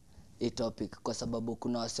ya hii topic, kwa sababu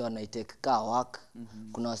kuna wase wanaitake ka work,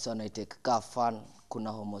 kuna wase wanaitake ka fun, kuna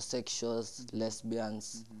homosexuals,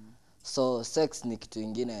 lesbians. So sex ni kitu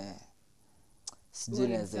ingine sijui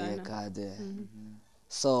naezekaje.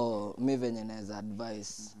 So mi venye naeza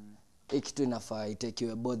advice, hii kitu inafaa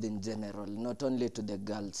itakiwe both in general, not only to the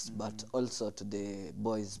girls but also to the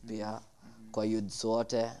boys pia, kwa youths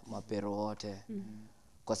wote, mapero wote.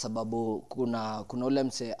 Kwa sababu kuna ule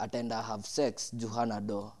mse ataenda have sex juu hana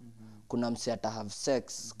do. Kuna mse ata have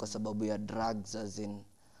sex kwa sababu ya drugs, as in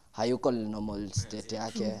hayuko normal state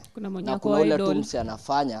yake. Na kuna ule tu mse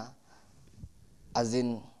anafanya as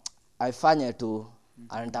in aifanye tu,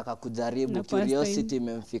 anataka kujaribu, curiosity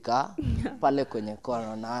imemfika pale kwenye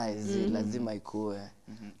kono, na lazima ikue.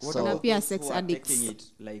 So pia sex addicts taking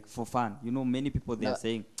it like for fun, many people they are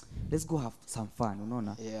saying let's go have some fun,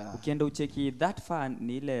 unaona. Ukienda ucheki that fun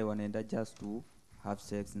ni ile wanaenda just to have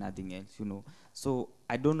sex, nothing else, So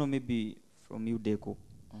I don't know, maybe from you, Deco,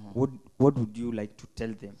 what would you like to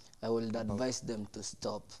tell them? I would advise them to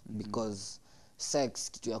stop, because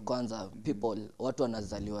sex, kitu ya kwanza, watu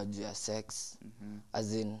wanazaliwa juu ya sex,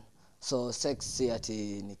 as in, so sex si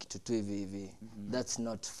ati ni kitu tu hivi. That's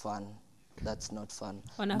not fun.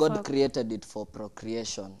 God created it for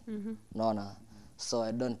procreation. Naona. So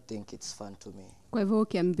I don't think it's fun to me. Kwa hivyo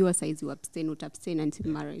ukiambiwa saizi abstain, utabstain until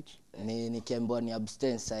marriage. Nikiambiwa ni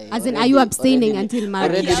abstain sai. As in, are you abstaining until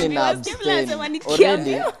marriage?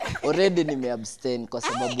 Already nime-abstain kwa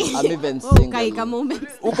sababu I'm even single.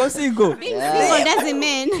 Uko single? Single doesn't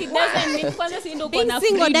mean. It doesn't mean kwanza si ndo kuna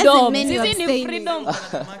Single freedom. doesn't mean you're Sisi ni abstaining. freedom.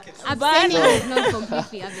 Abstaining is not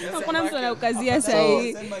completely having sex. Kuna mtu anaukazia sahi.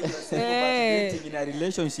 In a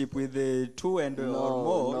relationship with the two and or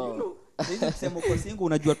more. Sisi sema uko single,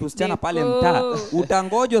 unajua tusichana pale mtaa.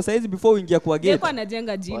 Utangojwa saizi before uingia kwa gate. Deco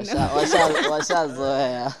anajenga jina.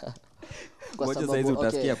 Washazoea. Kwa sababu saizi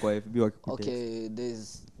utasikia kwa FB wakikutext. Okay,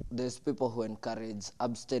 there's people who encourage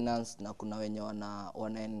abstinence, na kuna wenye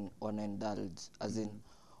wana indulge, as in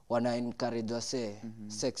wana encourage wase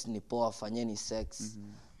sex ni poa, fanyeni sex.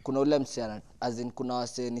 Kuna ule msichana, as in kuna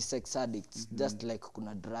wase ni sex addicts, just like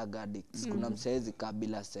kuna drug addicts. Kuna msezi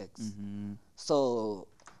kabila sex. So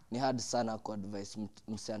ni hard sana ku advise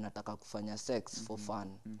mse anataka kufanya sex for fun.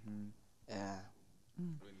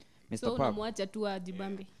 So unamwacha tu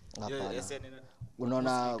ajibambe.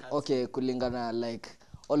 Unaona, okay, kulingana like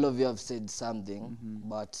all of you have said something,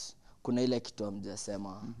 but kuna ile kitu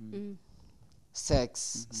hamjasema.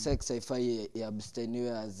 Sex haifai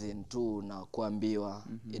abstainiwe as in tu na kuambiwa,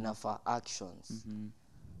 inafaa actions.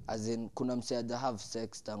 As in, kuna mse aja have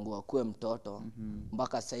sex tangu akuwe mtoto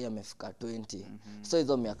mpaka sasa amefika 20. So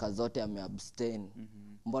hizo miaka zote ameabstain.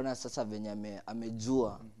 Mbona sasa venye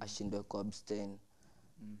amejua ashindwe ku abstain?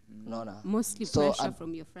 Unaona? Mostly So, pressure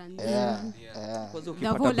from your friends. Yeah. Kwanza The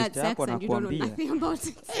whole ukipata at best yako sex and you don't know anakuambia nothing about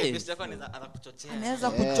it.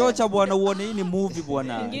 anaweza kuchocha bwana, uone hii ni movie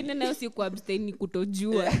bwana. Ingine nayo si kuabstain, ni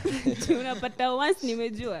kutojua. Unapata once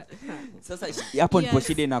nimejua. Sasa hapo ndipo Yes.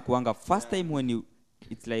 shida inakuanga first time when you,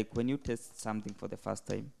 it's like when you test something for the first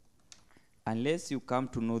time, unless you come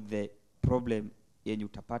to know the problem yenye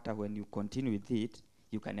utapata when you continue with it,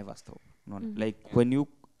 you can never stop. Like when you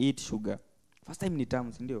eat sugar, first time ni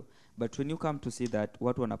tamu, si ndio? But when you come to see that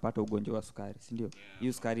watu wanapata ugonjwa wa sukari, si ndio?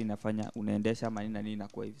 Hiyo sukari inafanya unaendesha manini na nini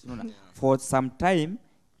inakuwa hivi, unaona? For some time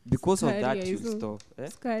because of that you stop.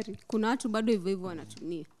 Sukari. Kuna watu bado hivyo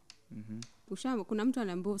wanatumia. Kuna mtu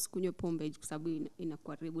anaambiwa usikunywe pombe kwa sababu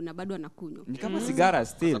inakuharibu na bado anakunywa. Ni kama sigara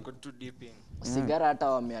still. Sigara hata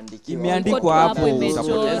wameandikiwa. Imeandikwa hapo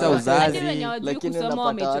utapoteza uzazi. Lakini kusoma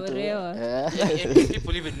wamechorewa.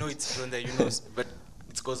 People even know it's from the, but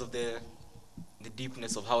it's because of the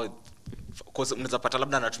deepness of how it, because unapata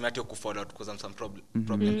labda anatumia hata kufollow because of some problem.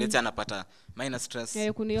 Let's say anapata minor stress.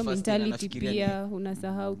 Kuna hiyo mentality pia,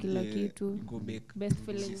 unasahau kila kitu. Best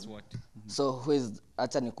feeling. So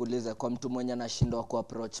acha nikuulize, kwa mtu mwenye anashindwa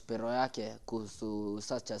kuapproach pero yake kuhusu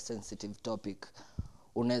such a sensitive topic,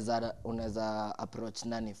 unaweza approach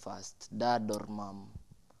nani first, dad or mom?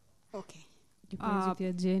 Okay. Depends with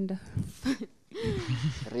your gender.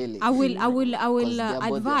 Really? I will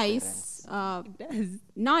advise.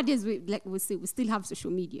 Nowadays we still have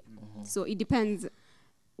social media, so it depends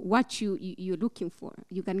what you're looking for.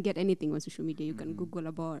 You can get anything on social media. You can Google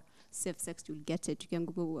about safe sex, you'll get it. You can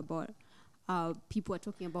Google about people are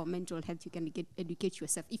talking about mental health. You can educate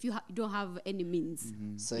yourself if you don't have any means.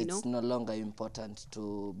 So it's no longer important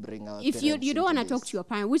to bring out. If you don't want to talk to your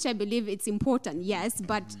parent, which I believe it's important, yes,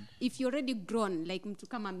 but if you're already grown, like mtu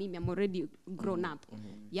kama mimi, I'm already grown up,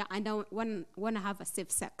 yeah, and I want to have a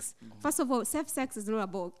safe sex. First of all, safe sex is not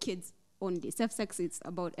about kids only. Safe sex is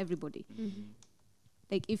about everybody.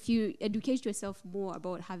 Like if you educate yourself more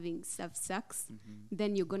about having safe sex,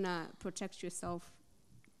 then you're gonna protect yourself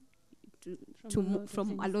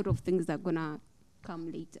from a lot of things that are gonna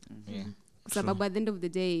come later. So by the end of the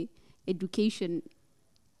day, education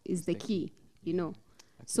is the key,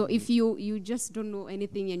 So if you just don't know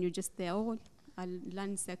anything and you're just there, I'll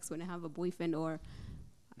learn sex when I have a boyfriend, or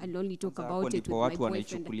I'll only talk about it with my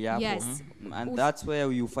boyfriend. Yes. And that's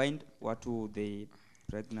where you find they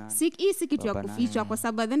pregnant. Si kitu ya kufichwa kwa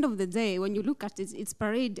sababu at the end of the day, when you look at it, it's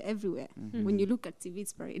parade everywhere. When you look at TV,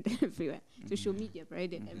 it's parade everywhere. Social media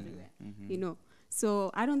parade everywhere.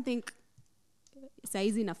 So I don't think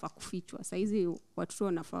saizi nafaa kufichwa. Saizi watu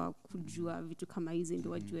wanafaa kujua vitu kama hizi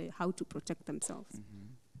ndio wajue how to protect themselves.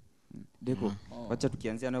 Deko, wacha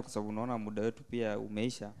tukianzia nayo kwa sababu unaona muda wetu pia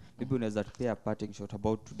umeisha. Maybe unaweza tupea parting shot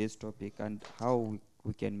about today's topic and how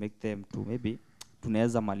we can make them to maybe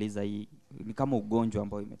tunaweza maliza hii ni kama ugonjwa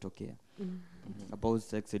ambao imetokea. About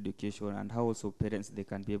sex education and how also parents they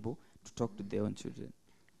can be able to talk to their own children.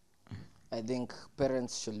 I think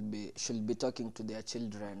parents should be talking to their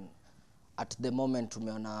children at the moment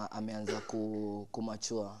umeona ameanza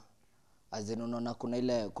kumachua. As in unaona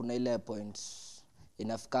kuna ile point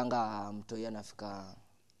inafikanga mtoi anafika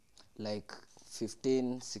like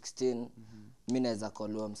 15 16 mimi naweza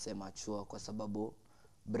kuolewa msee machua kwa sababu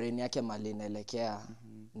brain yake mali inaelekea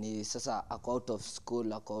ni sasa ako out of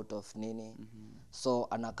school, ako out of nini, so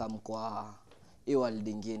anakam kwa hii world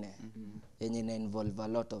ingine yenye ina involve a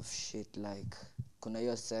lot of shit, like kuna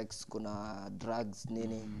hiyo sex, kuna drugs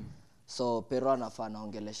nini, so pero anafaa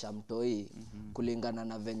naongelesha mtoi kulingana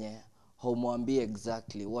na venye haumwambie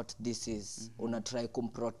exactly what this is. Una try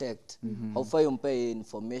kumprotect, haufai umpe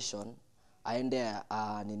information aende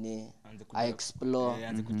nini I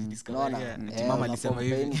explore mama alisema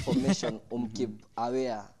hivi information keep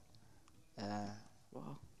aware.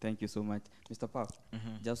 Wow, thank you so much Mr. Park.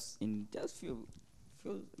 Just few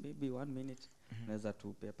maybe 1 minute unaweza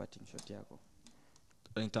tupe parting shot yako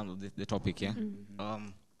in terms of the topic.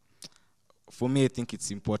 For me I think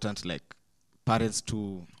it's important like parents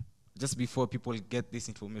to just before people get this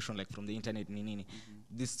information like from the internet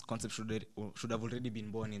this concept should have already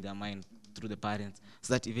been born in their mind through the parents,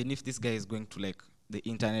 so that even if this guy is going to like the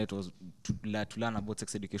internet or to learn about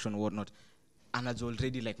sex education or whatnot, anajua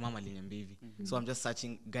already like mama aliniambia hivi. So I'm just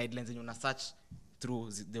searching guidelines and you search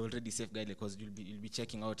through the already safe guidelines because you'll be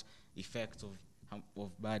checking out effects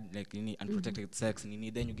of bad like unprotected sex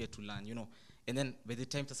then you get to learn and then by the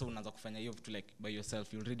time sasa unaanza kufanya hiyo vitu like by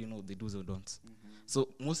yourself you already know the do's or don'ts. So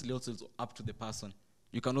mostly also it's up to the person.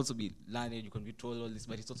 You can also be learned, you can be told all this,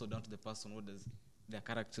 but it's also down to the person. What does their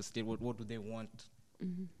character state, what do they want,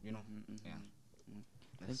 Yeah.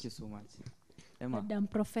 Thank you so much. Emma. Madam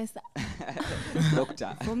Professor.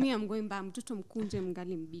 Doctor. For me, I'm going back. Mtoto mkunje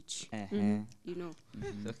mgali mbichi. You know.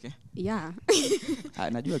 Okay. Yeah.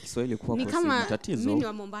 Najua Kiswahili kwa ni kama mimi ni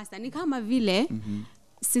wa Mombasa. Ni kama vile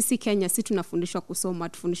sisi Kenya si tunafundishwa kusoma,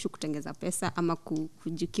 tufundishwe kutengeza pesa ama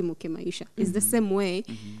kujikimu kimaisha. It's the same way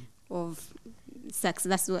of sex.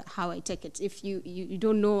 That's how I take it. If you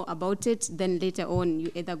don't know about it, then later on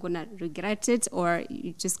you're either gonna regret it or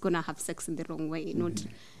you're just gonna have sex in the wrong way, not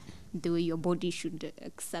the way your body should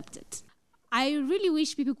accept it. I really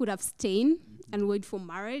wish people could have stayed and wait for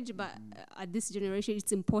marriage, but at this generation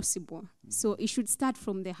it's impossible. So it should start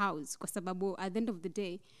from the house, kwa sababu at the end of the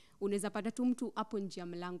day unaweza pata tu mtu hapo nje ya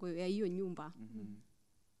mlango ya hiyo nyumba.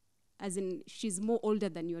 As in, she's more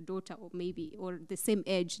older than your daughter or the same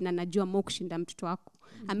age na najua more kushinda mtoto wako.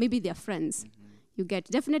 And maybe they're friends. You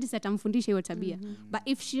get definitely satamfundisha hiyo tabia. But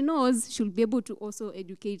if she knows, she'll be able to also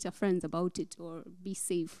educate her friends about it or be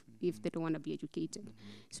safe if they don't want to be educated.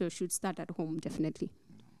 So it should start at home, definitely.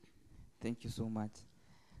 Thank you so much.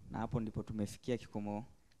 Na hapo ndipo tumefikia kikomo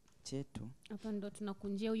chetu. Hapa ndo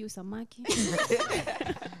tunakunjia huyu samaki.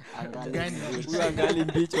 Angali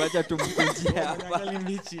mbichi, wacha tumkunjie hapa. Angali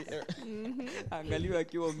mbichi. Angaliwa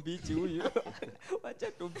akiwa mbichi huyu.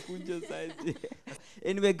 Wacha tumkunje saizi.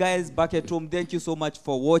 Anyway guys, back at home, thank you so much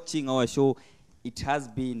for watching our show. It has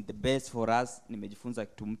been the best for us. Nimejifunza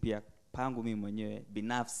kitu mpya pangu mimi mwenyewe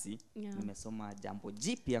binafsi. Nimesoma jambo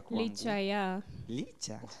jipya kwangu. Licha ya.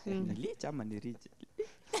 Licha. Licha ama ni richa?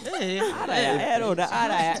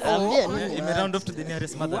 Round off to the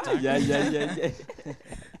nearest mother tongue. Yeah.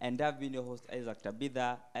 And I've been your host, Isaac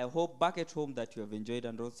Tabitha. I hope back at home that you have enjoyed,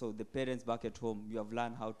 and also the parents back at home, you have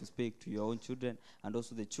learned how to speak to your own children, and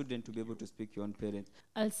also the children to be able to speak to your own parents.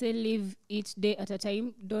 I'll say live each day at a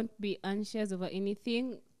time. Don't be anxious over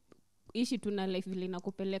anything. Ishi tuna life vile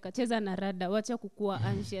nakupeleka. Cheza na rada. Wacha kukua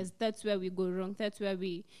anxious. That's where we go wrong. That's where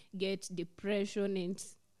we get depression and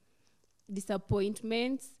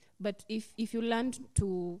disappointments. But if you learn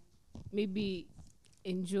to maybe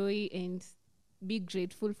enjoy and be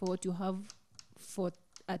grateful for what you have for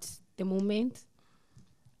at the moment,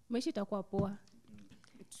 maisha itakuwa poa.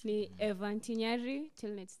 Ni Evan Tinyari,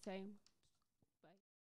 till next time.